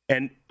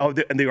 And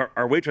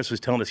our waitress was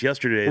telling us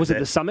yesterday. Was it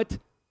the Summit?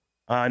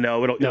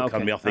 No, it'll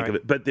come to me. I'll think of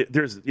it. But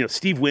there's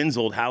Steve Wynn's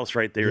old house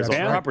right there is on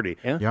property.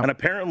 Yeah. And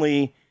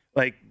apparently,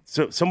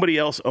 so somebody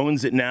else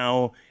owns it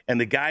now, and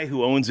the guy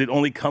who owns it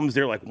only comes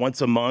there like once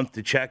a month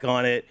to check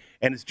on it,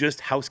 and it's just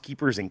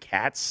housekeepers and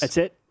cats. That's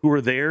it. Who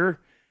are there?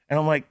 And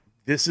I'm like,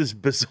 this is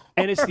bizarre.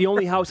 And it's the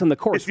only house on the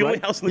course, It's the only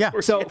house on the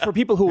course. So for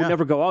people who would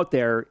never go out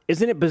there,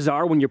 isn't it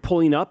bizarre when you're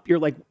pulling up? You're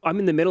like, I'm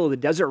in the middle of the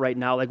desert right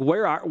now. Like,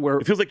 where?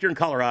 It feels like you're in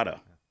Colorado.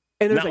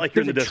 And there's Not like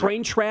there's you're in the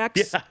train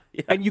tracks,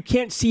 Yeah. and you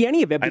can't see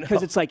any of it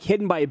because it's like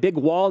hidden by a big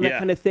wall and that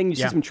kind of thing. You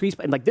see some trees,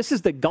 and like this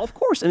is the golf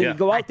course, and then you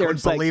go out there. I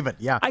couldn't believe it.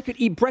 Yeah, I could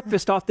eat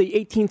breakfast off the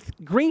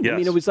 18th green. Yes. I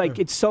mean, it was like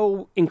it's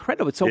so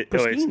incredible. It's so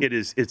pristine.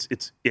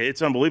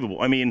 It's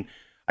unbelievable. I mean,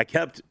 I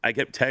kept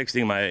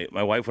texting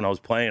my wife when I was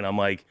playing. I'm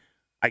like,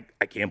 I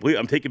can't believe it.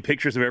 I'm taking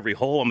pictures of every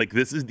hole. I'm like,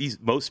 this is the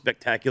most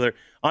spectacular.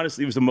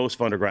 Honestly, it was the most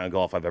fun to ground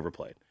golf I've ever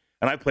played.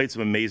 And I played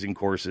some amazing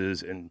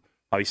courses in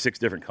probably 6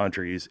 different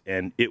countries,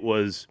 and it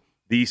was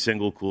the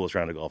single coolest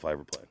round of golf I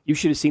ever played. You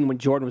should have seen when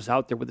Jordan was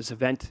out there with this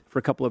event for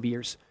a couple of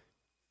years.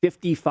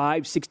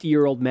 55,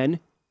 60-year-old men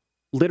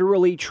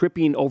literally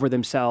tripping over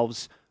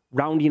themselves,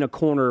 rounding a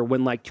corner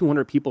when like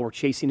 200 people were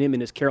chasing him in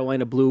his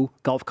Carolina blue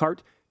golf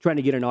cart, trying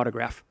to get an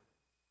autograph.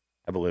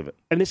 I believe it.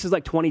 And this is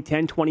like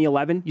 2010,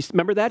 2011. You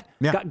remember that?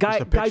 Yeah,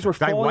 guys were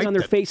falling on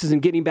their faces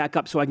and getting back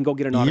up so I can go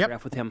get an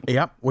autograph with him.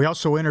 Yep. We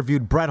also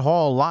interviewed Brett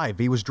Hall live.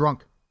 He was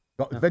drunk.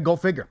 Go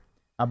figure.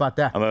 How about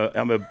that?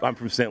 I'm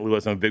from St.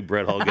 Louis. I'm a big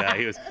Brett Hall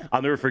guy.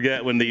 I'll never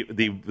forget when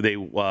the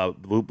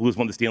Blues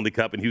won the Stanley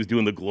Cup and he was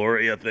doing the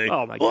Gloria thing.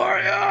 Oh my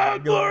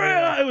God,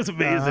 Gloria! It was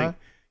amazing.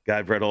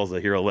 Guy, Brett Hall's a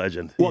hero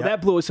legend. Well,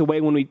 that blew us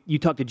away when you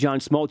talked to John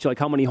Smoltz. You're like,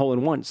 how many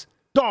hole-in-ones?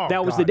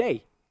 That was the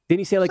day. Didn't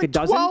he say like a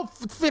dozen?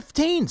 12,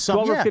 15,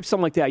 12 or 15,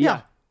 something like that.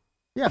 Yeah.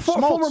 Yeah,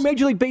 former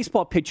Major League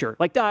Baseball pitcher.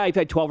 Like, I've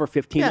had 12 or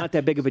 15. Not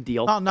that big of a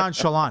deal. Oh,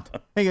 nonchalant.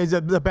 Hey,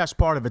 the best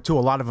part of it, too, a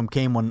lot of them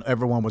came when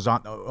everyone was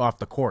off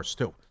the course,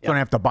 too. So don't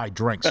have to buy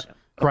drinks.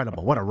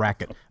 Incredible. What a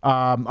racket.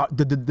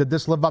 Did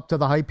this live up to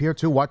the hype here,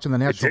 too, watching the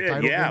national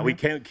title game? Yeah, we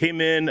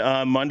came in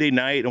Monday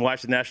night and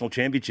watched the national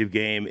championship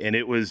game, and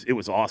it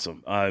was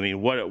awesome. I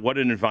mean, what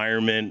an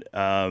environment.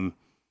 I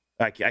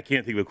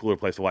can't think of a cooler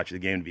place to watch the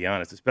game, to be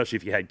honest, especially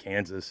if you had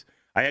Kansas.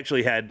 I had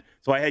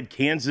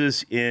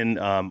Kansas in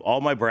all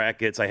my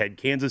brackets. I had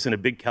Kansas in a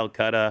big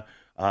Calcutta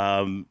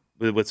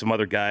with some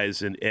other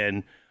guys, and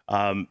then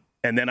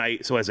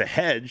so as a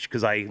hedge,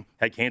 because I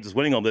had Kansas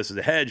winning all this as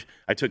a hedge,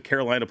 I took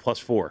Carolina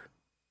 +4,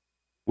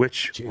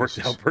 which worked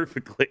out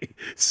perfectly.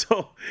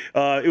 So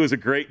it was a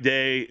great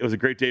day. It was a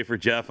great day for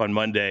Jeff on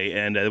Monday,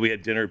 and we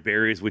had dinner at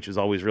Barry's, which is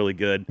always really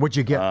good. What'd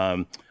you get?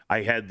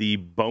 I had the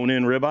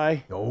bone-in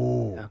ribeye.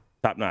 Oh,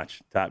 top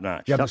notch. You have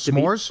the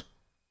s'mores?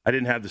 I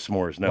didn't have the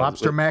s'mores. No.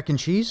 Lobster mac and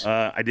cheese?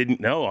 I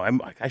didn't know.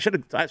 I should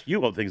have asked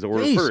you all things that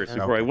were first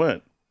before I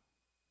went.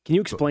 Can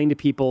you explain to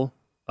people?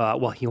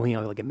 Well, you only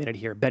have like a minute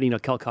here. Betting a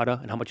Calcutta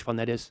and how much fun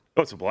that is.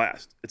 Oh, it's a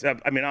blast.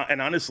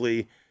 And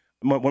honestly,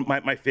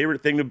 my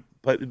favorite thing to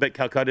bet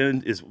Calcutta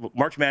in is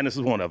March Madness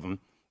is one of them,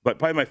 but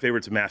probably my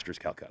favorite's a Masters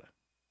Calcutta.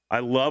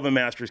 I love a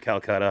Masters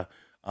Calcutta.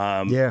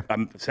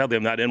 Sadly,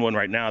 I'm not in one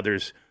right now.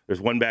 There's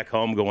one back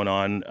home going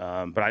on,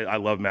 but I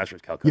love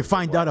Masters Calcutta. You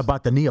find out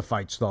about the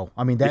neophytes, though.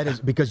 I mean, that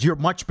is because you're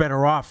much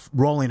better off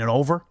rolling it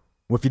over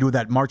if you do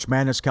that March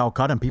Madness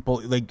Calcutta, and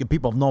people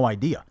have no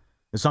idea.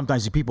 And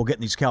sometimes the people get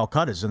in these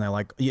Calcuttas, and they're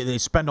like, they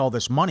spend all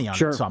this money on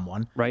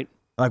someone. Right.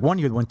 Like one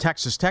year when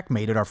Texas Tech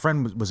made it, our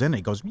friend was in it.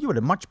 He goes, you would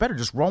have much better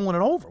just rolling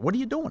it over. What are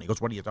you doing? He goes,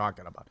 what are you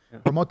talking about?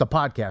 Promote the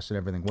podcast and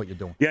everything, what you're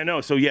doing. Yeah,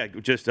 no, so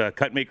just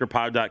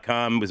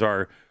cutmakerpod.com is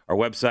our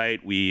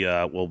website. We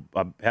will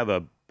have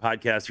a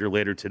podcast here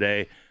later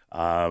today.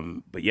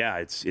 But yeah,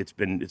 it's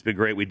been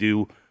great. We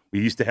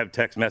used to have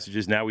text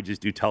messages. Now we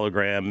just do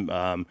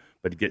Telegram.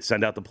 But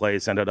send out the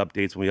plays, send out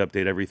updates when we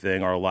update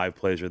everything. Our live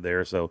plays are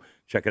there. So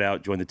check it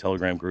out. Join the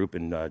Telegram group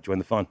and join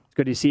the fun. It's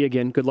good to see you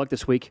again. Good luck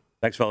this week.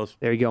 Thanks, fellas.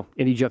 There you go.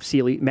 Indy Jeff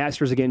Seeley.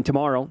 Masters again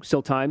tomorrow.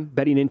 Still time.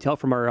 Betting intel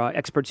from our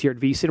experts here at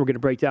VSiN. We're going to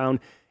break down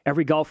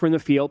every golfer in the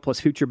field,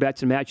 plus future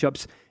bets and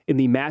matchups in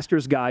the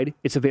Masters Guide.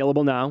 It's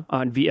available now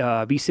on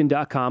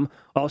vsin.com.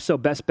 Also,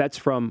 best bets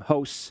from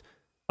hosts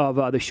of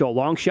the show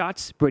Long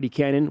Shots, Brady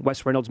Cannon,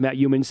 Wes Reynolds, Matt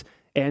Humans,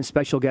 and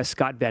special guest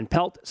Scott Van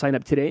Pelt. Sign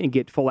up today and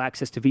get full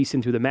access to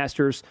VSiN through the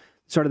Masters,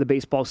 start of the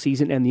baseball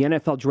season, and the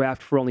NFL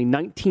Draft for only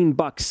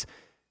 $19.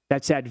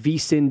 That's at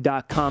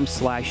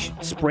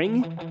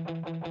vsin.com/spring.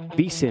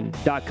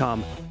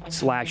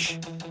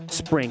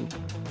 vsin.com/spring.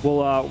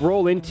 We'll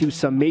roll into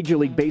some Major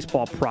League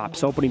Baseball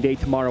props. Opening day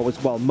tomorrow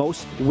as well.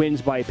 Most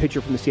wins by a pitcher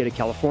from the state of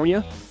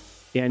California.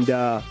 And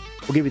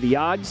we'll give you the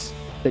odds,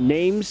 the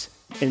names,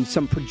 and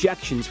some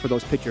projections for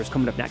those pitchers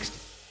coming up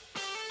next.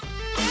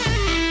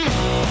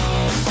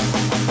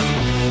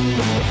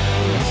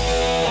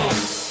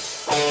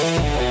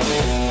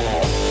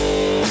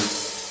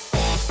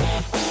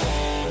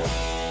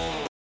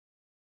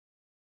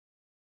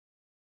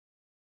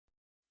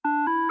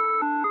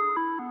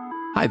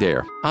 Hi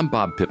there, I'm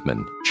Bob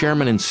Pittman,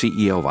 Chairman and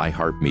CEO of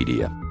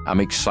iHeartMedia. I'm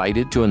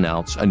excited to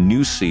announce a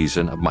new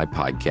season of my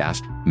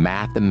podcast,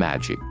 Math and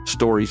Magic,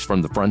 Stories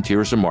from the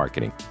Frontiers of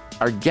Marketing.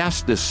 Our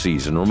guests this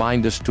season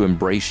remind us to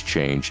embrace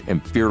change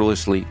and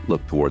fearlessly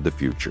look toward the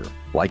future.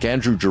 Like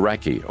Andrew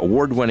Jarecki,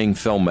 award-winning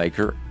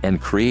filmmaker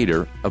and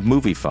creator of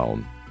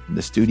Moviefone.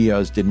 The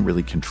studios didn't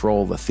really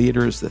control the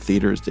theaters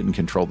didn't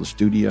control the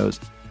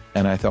studios.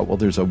 And I thought, well,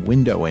 there's a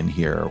window in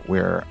here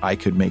where I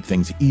could make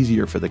things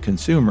easier for the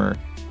consumer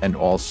and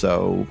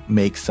also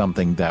make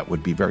something that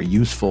would be very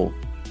useful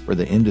for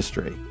the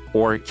industry.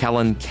 Or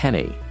Kellen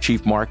Kenny,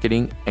 Chief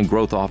Marketing and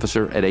Growth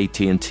Officer at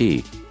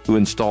AT&T, who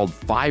installed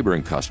fiber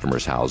in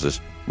customers'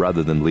 houses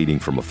rather than leading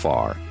from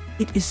afar.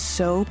 It is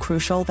so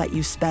crucial that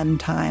you spend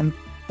time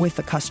with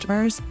the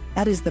customers.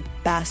 That is the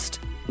best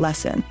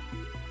lesson.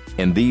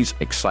 In these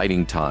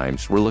exciting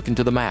times, we're looking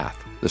to the math,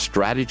 the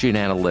strategy and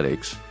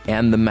analytics,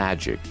 and the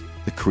magic,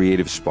 the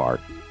creative spark,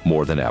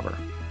 more than ever.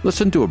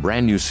 Listen to a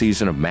brand new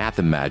season of Math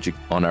and Magic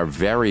on our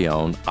very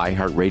own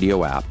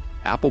iHeartRadio app,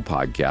 Apple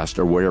Podcast,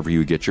 or wherever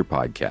you get your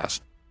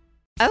podcast.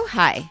 Oh,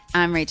 hi,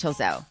 I'm Rachel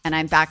Zoe, and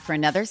I'm back for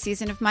another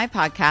season of my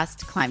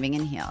podcast, Climbing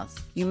in Heels.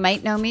 You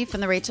might know me from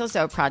the Rachel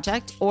Zoe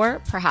Project,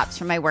 or perhaps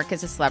from my work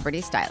as a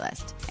celebrity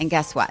stylist. And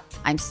guess what?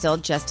 I'm still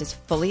just as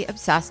fully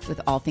obsessed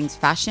with all things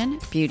fashion,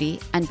 beauty,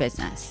 and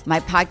business. My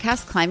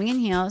podcast, Climbing in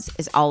Heels,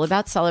 is all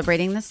about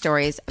celebrating the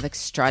stories of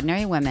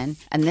extraordinary women,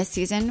 and this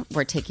season,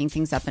 we're taking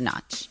things up a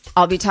notch.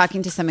 I'll be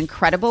talking to some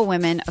incredible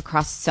women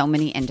across so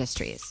many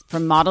industries,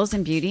 from models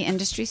and beauty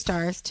industry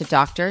stars to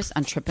doctors,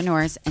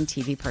 entrepreneurs, and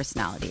TV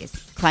personalities.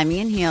 Climbing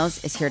in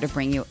Heels is here to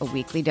bring you a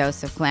weekly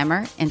dose of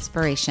glamour,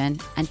 inspiration,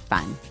 and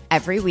fun.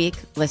 Every week,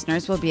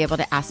 listeners will be able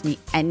to ask me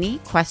any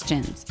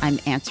questions. I'm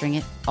answering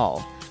it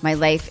all. My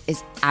life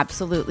is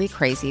absolutely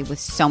crazy with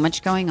so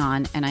much going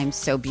on, and I'm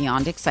so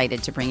beyond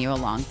excited to bring you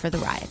along for the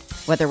ride.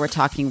 Whether we're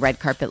talking red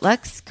carpet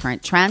looks,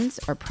 current trends,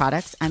 or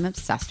products I'm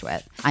obsessed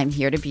with, I'm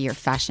here to be your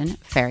fashion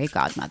fairy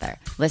godmother.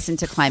 Listen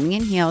to Climbing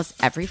in Heels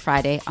every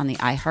Friday on the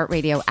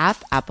iHeartRadio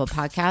app, Apple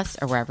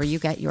Podcasts, or wherever you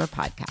get your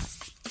podcasts.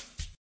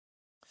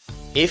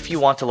 If you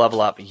want to level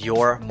up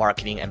your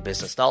marketing and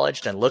business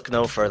knowledge, then look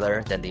no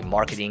further than the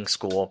Marketing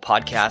School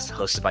podcast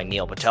hosted by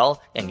Neil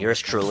Patel and yours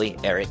truly,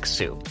 Eric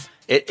Su.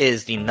 It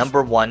is the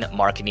 #1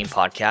 marketing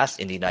podcast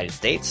in the United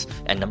States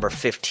and number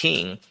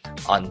 15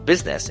 on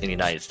business in the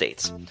United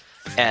States.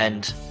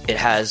 And it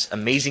has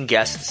amazing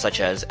guests such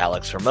as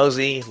Alex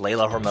Hormozi,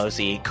 Layla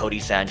Hormozi, Cody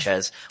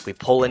Sanchez. We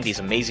pull in these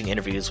amazing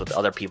interviews with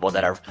other people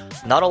that are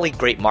not only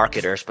great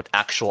marketers, but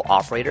actual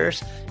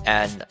operators.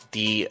 And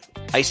the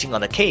icing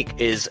on the cake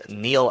is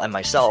Neil and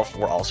myself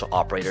were also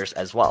operators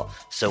as well.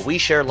 So we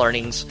share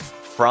learnings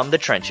from the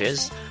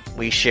trenches.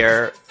 We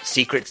share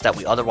secrets that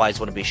we otherwise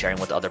wouldn't be sharing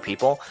with other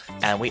people.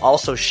 And we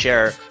also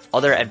share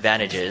other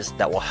advantages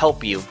that will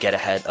help you get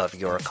ahead of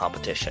your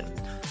competition.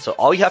 So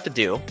all you have to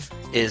do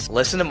is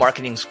listen to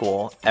Marketing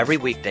School every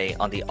weekday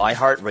on the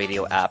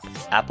iHeartRadio app,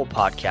 Apple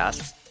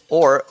Podcasts,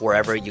 or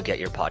wherever you get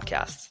your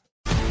podcasts.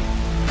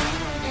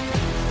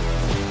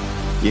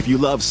 If you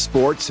love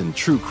sports and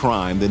true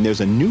crime, then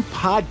there's a new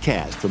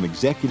podcast from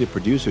executive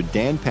producer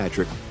Dan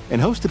Patrick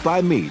and hosted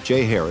by me,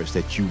 Jay Harris,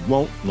 that you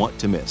won't want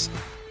to miss.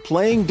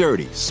 Playing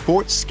Dirty: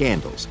 Sports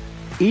Scandals.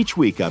 Each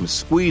week, I'm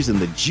squeezing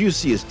the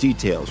juiciest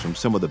details from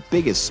some of the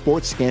biggest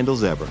sports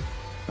scandals ever.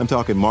 I'm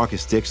talking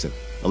Marcus Dixon,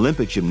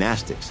 Olympic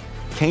gymnastics,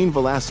 Cain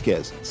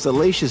Velasquez,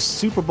 salacious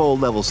Super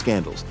Bowl-level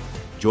scandals.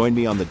 Join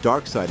me on the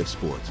dark side of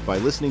sports by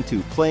listening to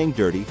Playing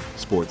Dirty: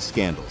 Sports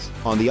Scandals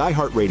on the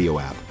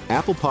iHeartRadio app,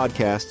 Apple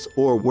Podcasts,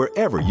 or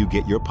wherever you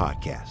get your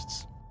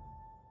podcasts.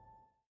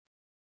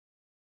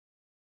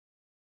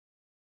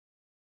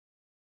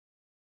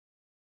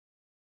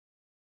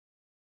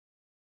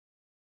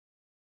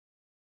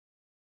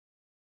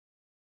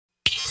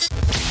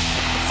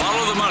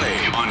 Follow the money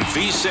on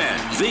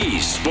VSiN, the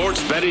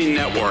Sports Betting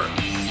Network.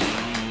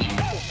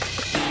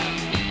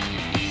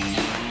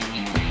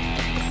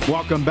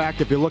 Welcome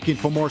back. If you're looking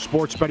for more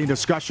sports betting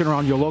discussion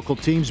around your local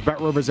teams,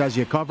 BetRivers has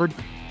you covered.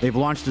 They've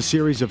launched a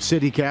series of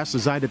CityCasts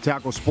designed to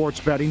tackle sports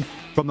betting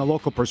from the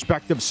local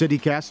perspective.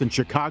 CityCast in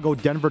Chicago,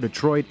 Denver,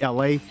 Detroit,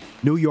 LA,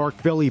 New York,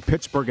 Philly,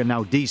 Pittsburgh, and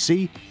now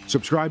DC.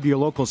 Subscribe to your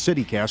local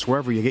CityCast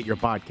wherever you get your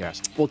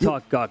podcast. We'll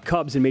talk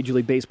Cubs and Major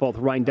League Baseball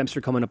with Ryan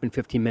Dempster coming up in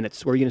 15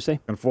 minutes. What are you going to say?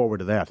 Looking forward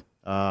to that.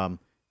 And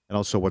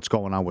also what's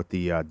going on with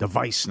the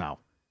device now.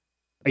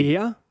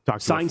 Yeah?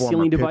 Sign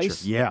stealing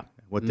device? Yeah,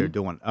 what they're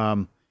doing.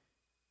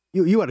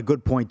 You had a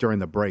good point during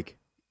the break.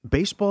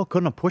 Baseball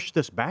couldn't have pushed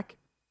this back?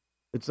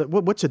 It's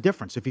what's the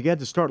difference? If you had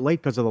to start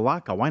late because of the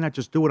lockout, why not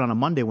just do it on a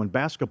Monday when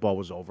basketball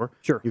was over?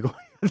 Sure. You go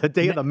the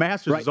day of the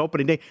Masters is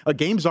opening day. A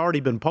game's already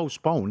been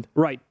postponed.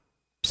 Right.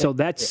 So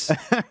that's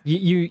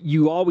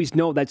you always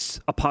know that's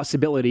a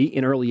possibility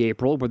in early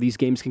April where these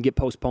games can get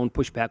postponed,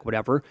 pushed back,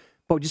 whatever.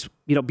 But just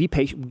be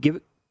patient.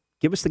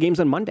 Give us the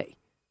games on Monday.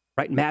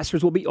 Right?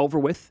 Masters will be over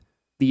with.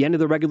 The end of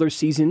the regular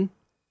season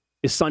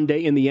is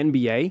Sunday in the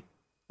NBA.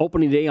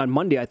 Opening day on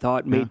Monday, I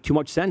thought, made too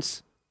much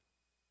sense.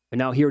 And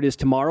now here it is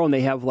tomorrow, and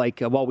they have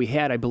we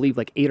had, I believe,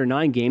 8 or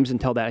 9 games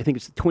until that. I think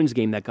it's the Twins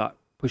game that got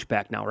pushed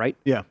back now, right?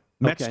 Yeah.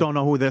 Mets don't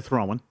know who they're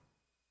throwing.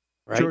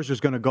 Right. Scherzer's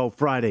going to go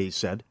Friday, he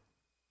said.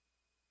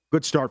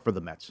 Good start for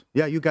the Mets.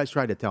 Yeah, you guys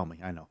tried to tell me.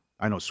 I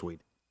know,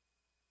 sweet.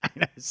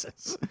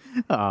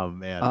 Oh,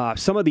 man.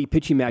 Some of the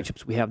pitching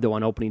matchups we have, though,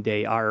 on opening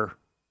day are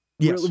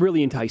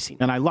really enticing.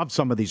 And I love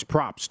some of these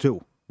props,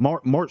 too.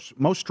 Most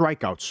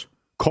strikeouts.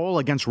 Cole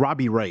against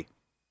Robbie Ray.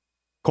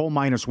 Cole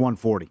minus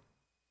 140.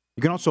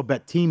 You can also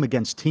bet team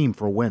against team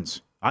for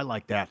wins. I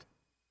like that.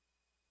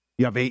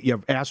 You have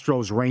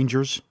Astros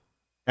Rangers.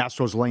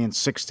 Astros laying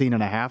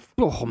 16.5.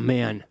 Oh,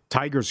 man.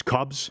 Tigers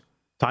Cubs.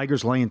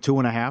 Tigers laying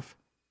 2.5.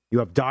 You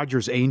have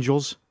Dodgers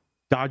Angels.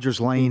 Dodgers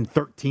laying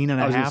 13.5.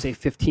 I was going to say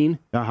 15.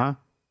 Uh-huh.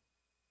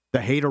 The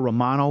Hader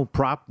Romano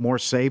prop, more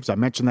saves. I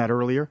mentioned that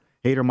earlier.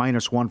 Hader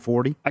minus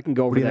 140. I can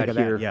go over that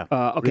here. Yeah.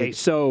 Okay,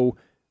 so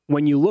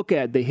when you look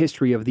at the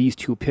history of these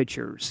two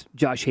pitchers,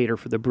 Josh Hader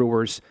for the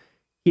Brewers,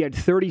 he had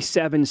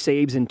 37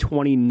 saves in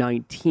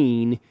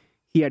 2019.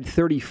 He had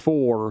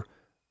 34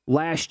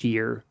 last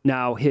year.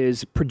 Now,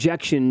 his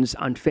projections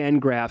on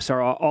Fangraphs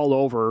are all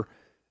over,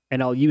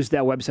 and I'll use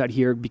that website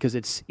here because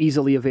it's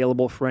easily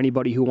available for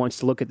anybody who wants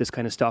to look at this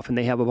kind of stuff, and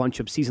they have a bunch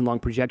of season-long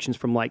projections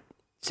from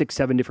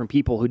 6-7 different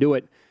people who do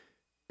it.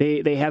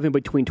 They have him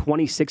between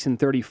 26 and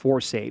 34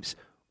 saves.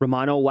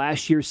 Romano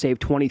last year saved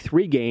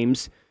 23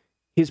 games.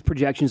 His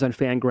projections on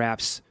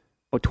Fangraphs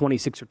are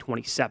 26 or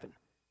 27.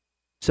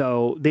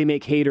 So they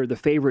make Hader the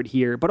favorite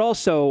here. But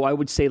also, I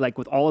would say,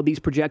 with all of these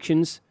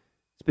projections,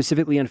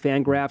 specifically on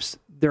Fangraphs,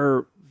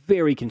 they're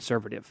very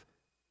conservative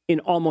in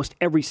almost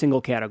every single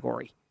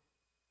category.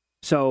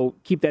 So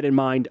keep that in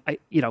mind. I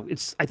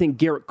think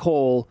Garrett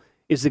Cole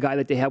is the guy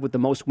that they have with the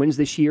most wins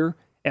this year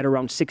at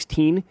around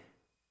 16.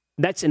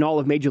 That's in all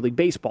of Major League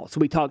Baseball.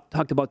 So we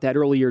talked about that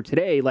earlier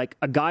today.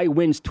 A guy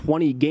wins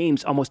 20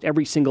 games almost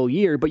every single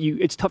year, but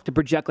it's tough to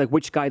project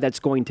which guy that's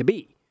going to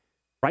be,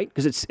 right?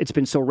 Because it's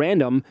been so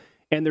random.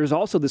 And there's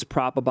also this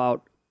prop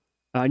about,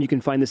 and you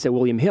can find this at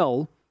William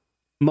Hill,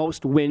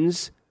 most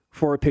wins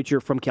for a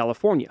pitcher from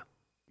California.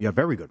 Yeah,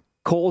 very good.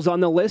 Cole's on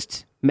the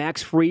list,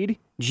 Max Fried,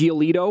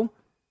 Giolito,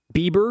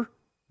 Bieber,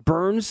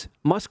 Burns,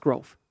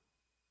 Musgrove.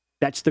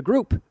 That's the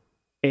group.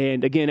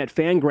 And again, at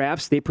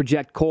Fangraphs, they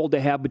project Cole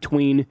to have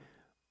between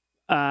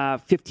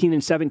 15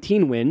 and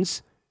 17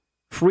 wins.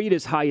 Fried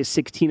as high as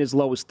 16, as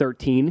low as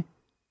 13.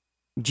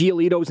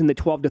 Giolito's in the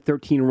 12 to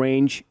 13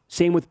 range.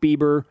 Same with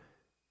Bieber.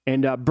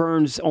 And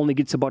Burns only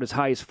gets about as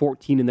high as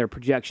 14 in their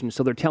projections.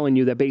 So they're telling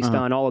you that based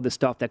on all of this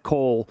stuff that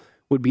Cole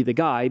would be the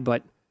guy,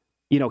 but,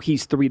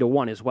 he's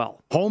 3-1 as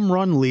well. Home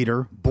run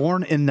leader,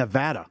 born in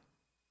Nevada.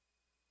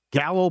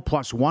 Gallo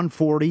plus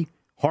 140,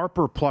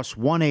 Harper plus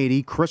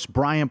 180, Chris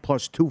Bryant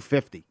plus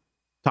 250.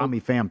 Tommy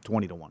Pham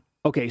 20-1.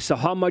 Okay, so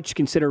how much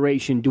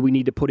consideration do we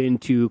need to put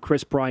into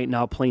Chris Bryant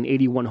now playing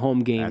 81 home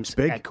games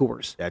at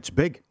Coors? That's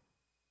big.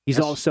 He's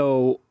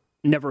also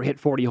never hit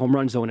 40 home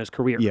runs, though, in his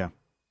career. Yeah.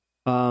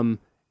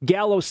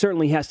 Gallo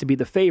certainly has to be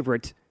the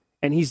favorite,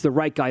 and he's the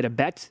right guy to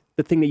bet.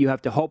 The thing that you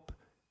have to hope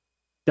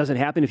doesn't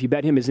happen if you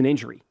bet him is an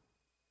injury,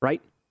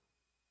 right?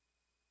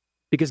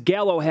 Because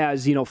Gallo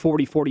has,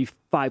 40,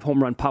 45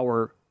 home run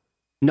power.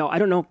 No, I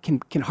don't know.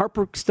 Can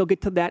Harper still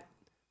get to that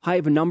high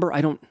of a number?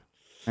 I don't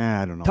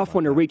know. Tough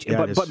one to reach.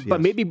 Yeah,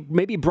 but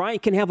maybe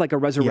Bryant can have a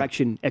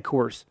resurrection at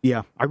Coors.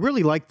 Yeah. I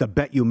really like the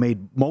bet you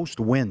made, most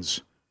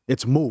wins.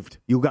 It's moved.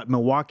 You got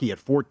Milwaukee at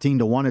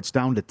 14-1. It's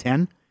down to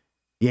 10.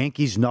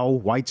 Yankees, no.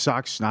 White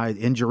Sox,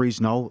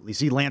 injuries, no. You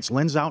see Lance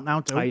Lynn's out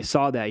now, too? I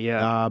saw that,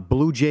 yeah.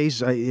 Blue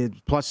Jays,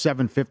 plus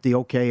 750,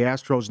 okay.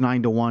 Astros,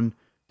 9-1.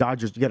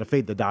 Dodgers, you got to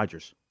fade the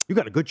Dodgers. You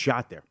got a good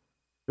shot there.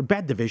 A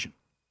bad division.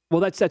 Well,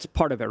 that's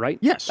part of it, right?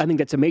 Yes. I think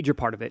that's a major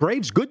part of it.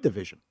 Braves, good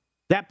division.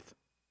 Depth.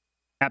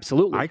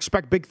 Absolutely. I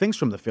expect big things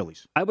from the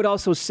Phillies. I would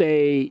also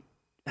say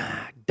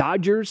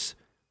Dodgers,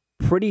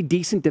 pretty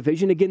decent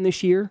division again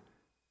this year.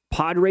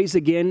 Padres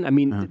again. I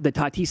mean, the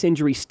Tatis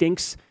injury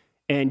stinks.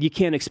 And you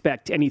can't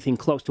expect anything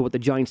close to what the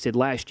Giants did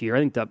last year. I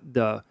think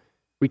the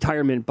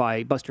retirement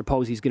by Buster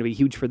Posey is going to be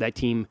huge for that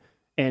team,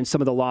 and some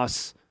of the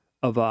loss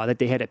of that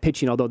they had at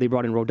pitching, although they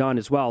brought in Rodon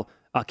as well.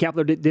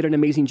 Kepler did an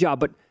amazing job.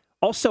 But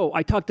also,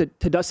 I talked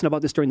to Dustin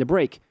about this during the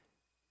break.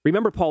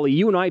 Remember, Paulie,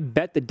 you and I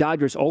bet the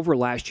Dodgers over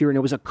last year, and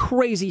it was a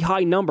crazy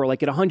high number,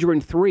 at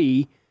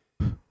 103,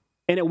 and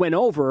it went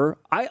over.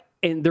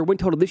 And their win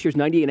total this year is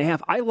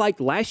 98.5. I liked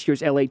last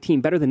year's LA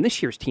team better than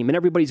this year's team, and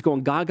everybody's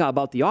going gaga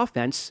about the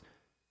offense.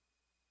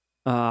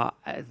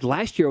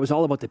 Last year, it was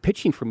all about the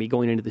pitching for me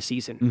going into the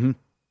season. Mm-hmm.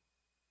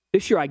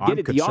 This year, I get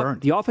it.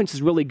 The offense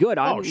is really good.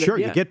 Sure.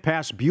 Yeah. You get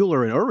past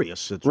Buehler and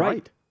Urias. That's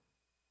right.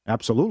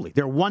 Absolutely.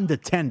 They're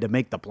 1-10 to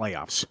make the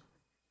playoffs.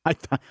 I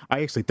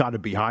actually thought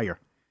it'd be higher.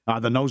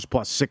 The nose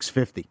plus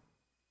 650.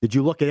 Did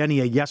you look at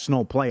any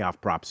yes/no playoff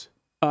props?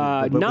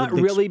 Not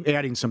really.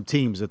 Adding some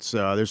teams,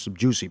 there's some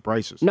juicy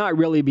prices. Not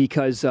really,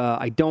 because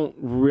I don't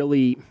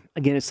really.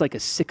 Again, it's like a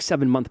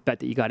 6-7 month bet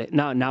that you got it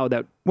now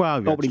that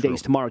opening day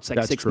is tomorrow. It's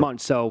like 6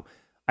 months. So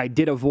I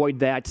did avoid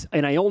that,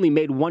 and I only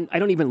made one. I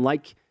don't even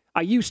like.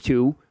 I used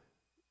to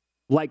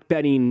like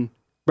betting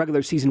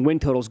regular season win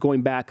totals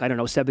going back,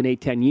 7,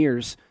 8, 10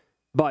 years.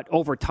 But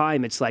over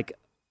time, it's like,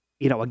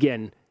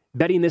 again,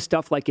 betting this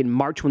stuff like in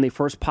March when they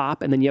first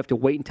pop, and then you have to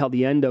wait until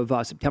the end of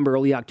September,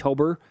 early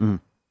October,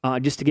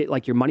 just to get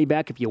like your money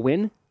back if you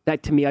win.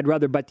 That, to me, I'd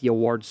rather bet the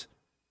awards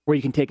where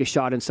you can take a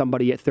shot on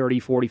somebody at 30,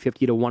 40,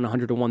 50 to 1,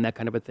 100 to 1, that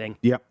kind of a thing.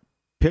 Yep.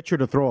 Pitcher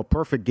to throw a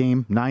perfect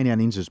game, 9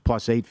 innings is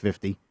plus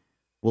 850.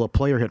 Will a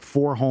player hit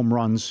 4 home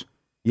runs?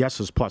 Yes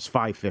is plus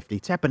 550.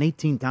 It's happened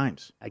 18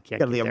 times. I can't.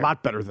 Got to be a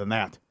lot better than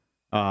that.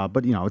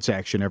 But, it's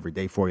action every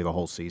day for you the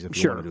whole season.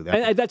 If you want to do that.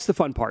 And that's the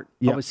fun part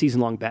of a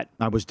season-long bet.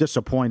 I was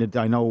disappointed.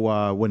 I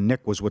know when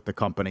Nick was with the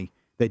company,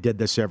 they did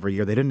this every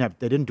year. They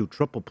didn't do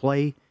triple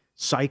play,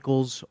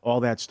 cycles,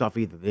 all that stuff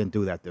either. They didn't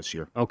do that this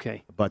year.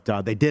 Okay. But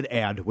they did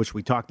add, which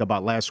we talked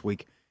about last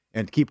week,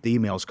 and keep the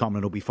emails coming.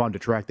 It'll be fun to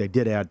track. They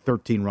did add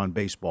 13-run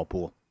baseball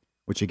pool,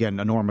 which, again,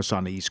 enormous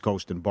on the East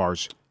Coast in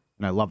bars.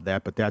 And I love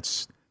that. But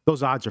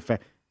those odds are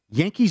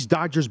Yankees,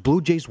 Dodgers, Blue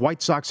Jays,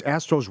 White Sox,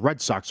 Astros,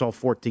 Red Sox, all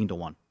 14 to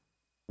 1.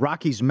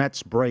 Rockies,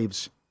 Mets,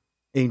 Braves,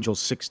 Angels,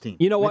 16.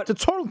 You know what?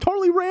 It's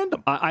totally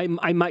random.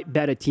 I might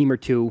bet a team or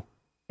two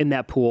in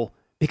that pool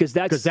because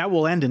that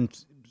will end in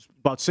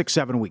about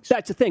 6-7 weeks.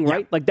 That's the thing,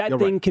 right? Like that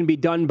thing can be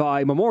done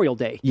by Memorial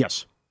Day.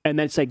 Yes. And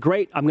then it's like,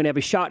 great, I'm going to have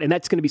a shot, and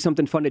that's going to be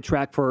something fun to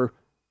track for,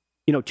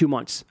 2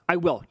 months. I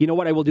will. You know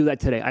what? I will do that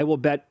today. I will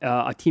bet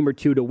a team or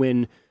two to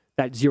win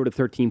that 0 to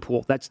 13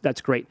 pool.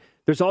 That's great.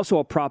 There's also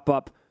a prop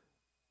up,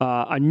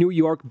 a New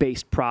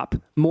York-based prop,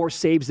 more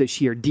saves this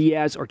year,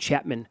 Diaz or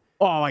Chapman.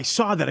 Oh, I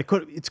saw that.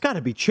 It's got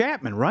to be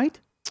Chapman, right?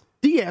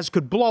 Diaz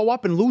could blow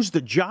up and lose the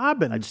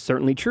job. That's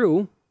certainly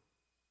true.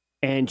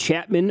 And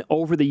Chapman,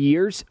 over the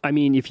years,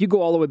 if you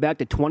go all the way back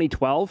to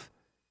 2012,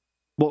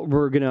 well,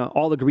 we're going to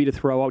all agree to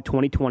throw out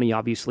 2020,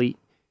 obviously.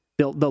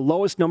 The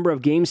lowest number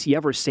of games he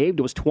ever saved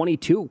was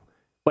 22.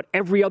 But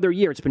every other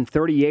year, it's been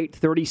 38,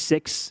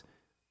 36,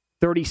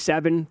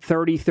 37,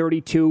 30,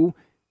 32.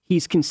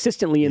 He's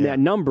consistently in that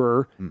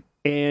number.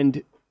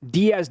 And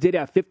Diaz did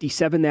have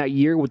 57 that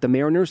year with the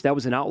Mariners. That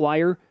was an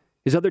outlier.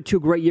 His other 2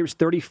 great years,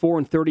 34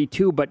 and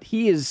 32. But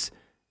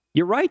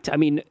you're right.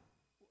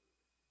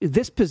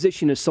 This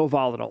position is so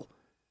volatile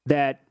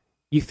that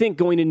you think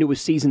going into a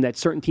season that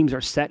certain teams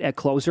are set at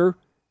closer.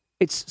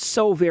 It's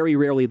so very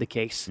rarely the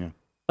case. Yeah.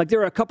 Like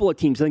there are a couple of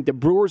teams. I think the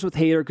Brewers with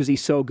Hader because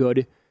he's so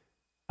good.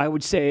 I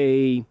would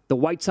say the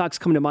White Sox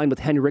come to mind with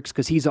Hendricks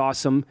because he's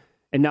awesome.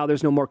 And now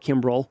there's no more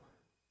Kimbrel.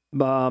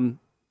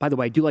 By the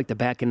way, I do like the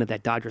back end of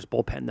that Dodgers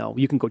bullpen, though.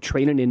 You can go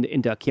training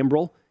into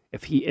Kimbrel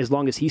as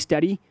long as he's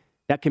steady.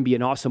 That can be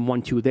an awesome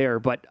 1-2 there.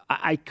 But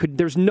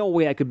there's no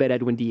way I could bet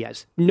Edwin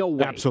Diaz. No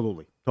way.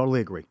 Absolutely.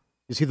 Totally agree.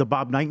 You see the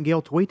Bob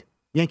Nightingale tweet?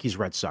 Yankees,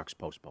 Red Sox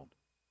postponed.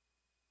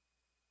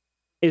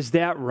 Is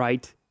that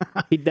right?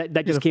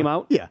 That just came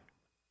out? Yeah.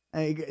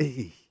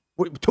 2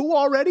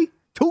 already?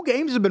 2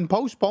 games have been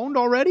postponed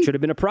already? Should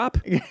have been a prop.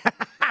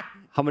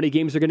 How many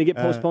games are going to get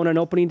postponed on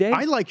opening day?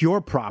 I like your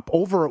prop.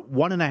 Over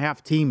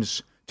 1.5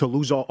 teams to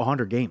lose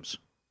 100 games.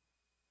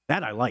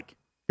 That I like.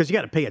 Because you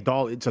got to pay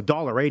 $1. It's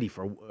 $1.80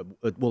 for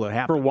will it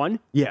happen? For one?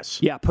 Yes.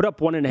 Yeah, put up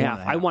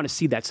 1.5. I want to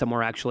see that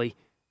somewhere, actually.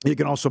 You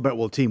can also bet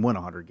will a team win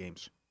 100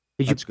 games.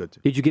 That's good,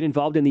 too. Did you get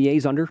involved in the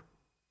A's under?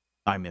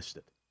 I missed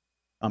it.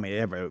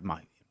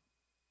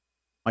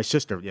 My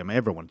sister,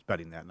 everyone's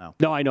betting that now.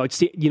 No, I know.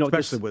 It's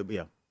especially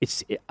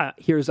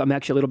I'm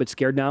actually a little bit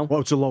scared now.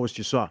 What's the lowest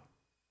you saw?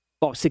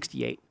 Oh,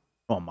 68.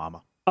 Oh,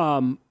 mama.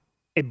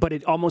 But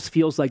it almost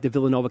feels like the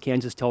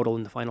Villanova-Kansas total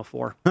in the Final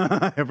Four.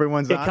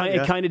 Everyone's on it.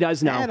 It kind of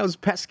does now. Yeah, those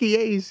pesky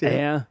A's.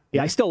 Yeah,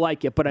 I still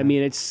like it, but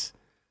it's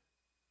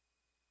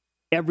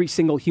every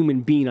single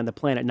human being on the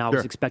planet now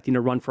is expecting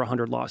to run for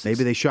 100 losses.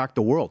 Maybe they shocked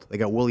the world. They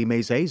got Willie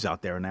Mays A's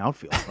out there in the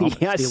outfield.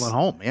 Yes. Stealing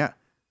home, yeah.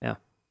 Yeah.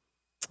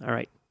 All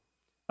right.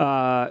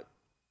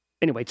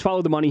 Anyway, it's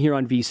Follow the Money here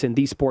on VSiN,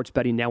 the Sports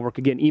Betting Network.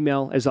 Again,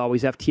 email, as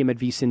always,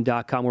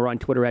 ftm@vsin.com. We're on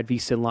Twitter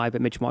 @vsin live,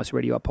 at Mitch Moss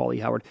Radio, at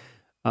Paulie Howard.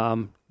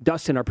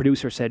 Dustin, our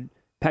producer, said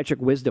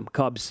Patrick Wisdom,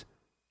 Cubs,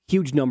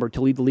 huge number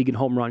to lead the league in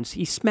home runs.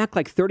 He smacked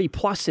like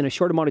 30-plus in a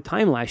short amount of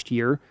time last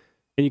year,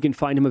 and you can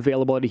find him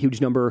available at a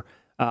huge number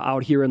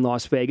out here in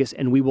Las Vegas,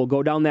 and we will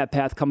go down that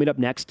path coming up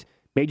next.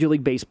 Major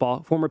League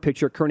Baseball, former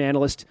pitcher, current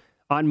analyst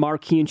on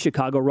Marquee in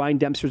Chicago. Ryan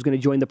Dempster is going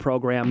to join the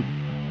program.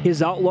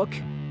 His outlook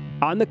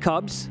on the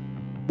Cubs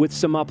with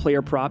some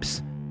player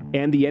props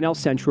and the NL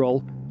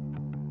Central,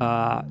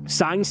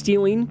 sign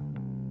stealing,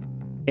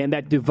 and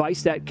that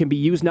device that can be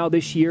used now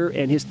this year,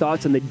 and his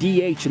thoughts on the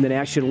DH in the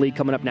National League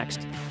coming up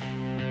next.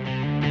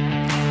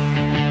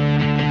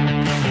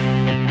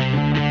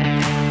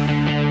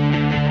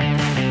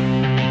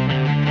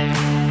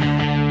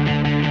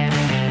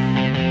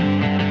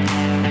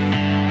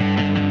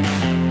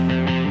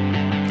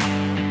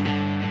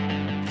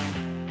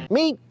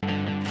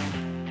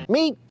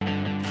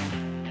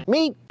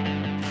 Meet.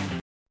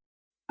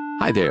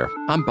 Hi there,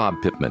 I'm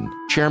Bob Pittman,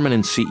 Chairman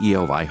and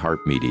CEO of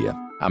iHeartMedia.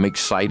 I'm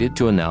excited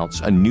to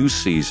announce a new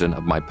season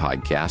of my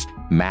podcast,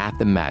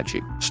 Math and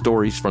Magic,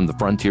 Stories from the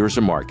Frontiers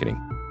of Marketing.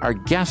 Our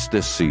guests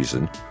this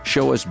season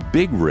show us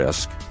big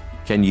risk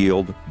can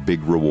yield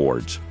big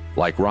rewards.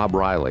 like Rob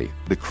Riley,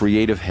 the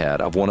creative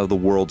head of one of the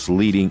world's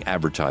leading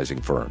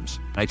advertising firms.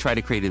 I try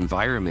to create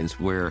environments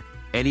where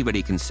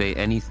anybody can say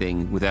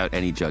anything without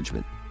any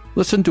judgment.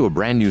 Listen to a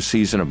brand new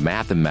season of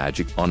Math and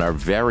Magic on our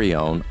very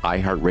own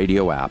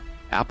iHeartRadio app,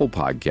 Apple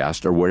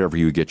Podcast, or wherever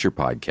you get your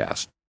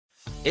podcast.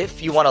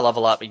 If you want to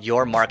level up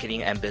your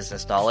marketing and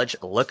business knowledge,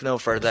 look no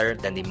further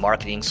than the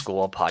Marketing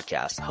School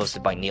podcast,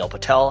 hosted by Neil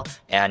Patel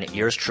and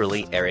yours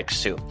truly, Eric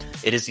Su.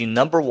 It is the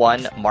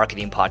 #1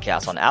 marketing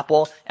podcast on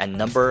Apple and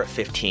number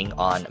 15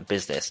 on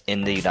business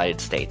in the United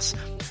States.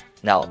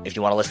 Now, if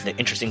you want to listen to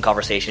interesting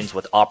conversations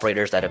with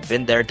operators that have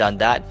been there, done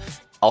that,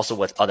 also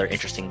with other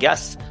interesting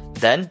guests,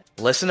 then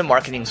listen to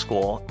Marketing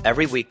School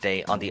every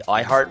weekday on the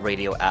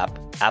iHeartRadio app,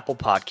 Apple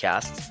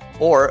Podcasts,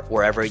 or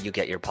wherever you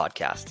get your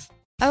podcasts.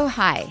 Oh,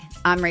 hi,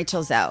 I'm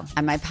Rachel Zoe,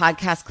 and my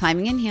podcast,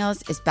 Climbing in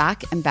Heels, is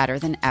back and better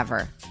than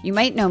ever. You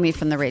might know me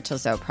from the Rachel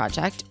Zoe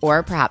Project,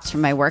 or perhaps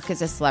from my work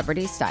as a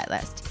celebrity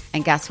stylist.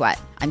 And guess what?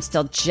 I'm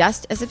still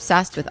just as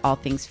obsessed with all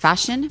things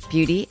fashion,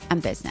 beauty,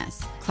 and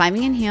business.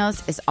 Climbing in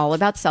Heels is all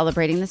about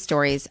celebrating the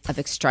stories of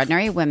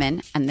extraordinary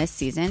women, and this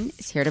season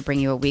is here to bring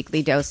you a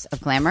weekly dose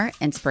of glamour,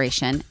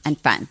 inspiration, and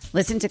fun.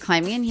 Listen to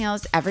Climbing in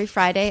Heels every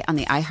Friday on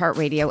the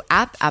iHeartRadio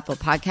app, Apple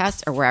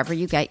Podcasts, or wherever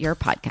you get your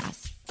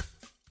podcasts.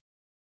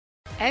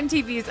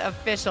 MTV's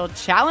official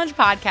Challenge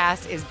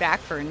podcast is back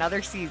for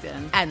another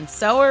season. And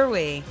so are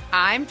we.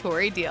 I'm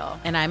Tori Deal.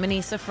 And I'm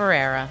Anissa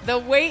Ferreira. The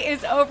wait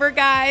is over,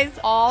 guys.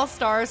 All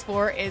Stars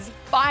 4 is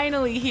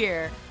finally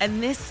here.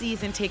 And this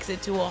season takes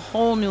it to a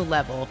whole new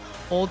level.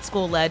 Old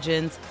school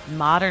legends,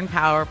 modern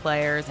power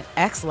players, and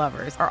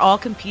ex-lovers are all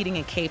competing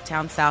in Cape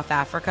Town, South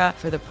Africa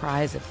for the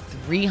prize of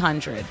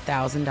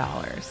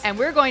 $300,000. And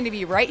we're going to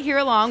be right here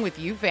along with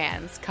you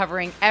fans,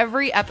 covering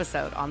every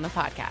episode on the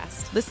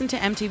podcast. Listen to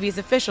MTV's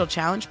official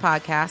Challenge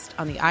podcast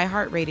on the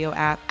iHeartRadio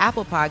app,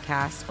 Apple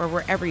Podcasts, or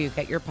wherever you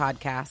get your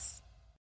podcasts.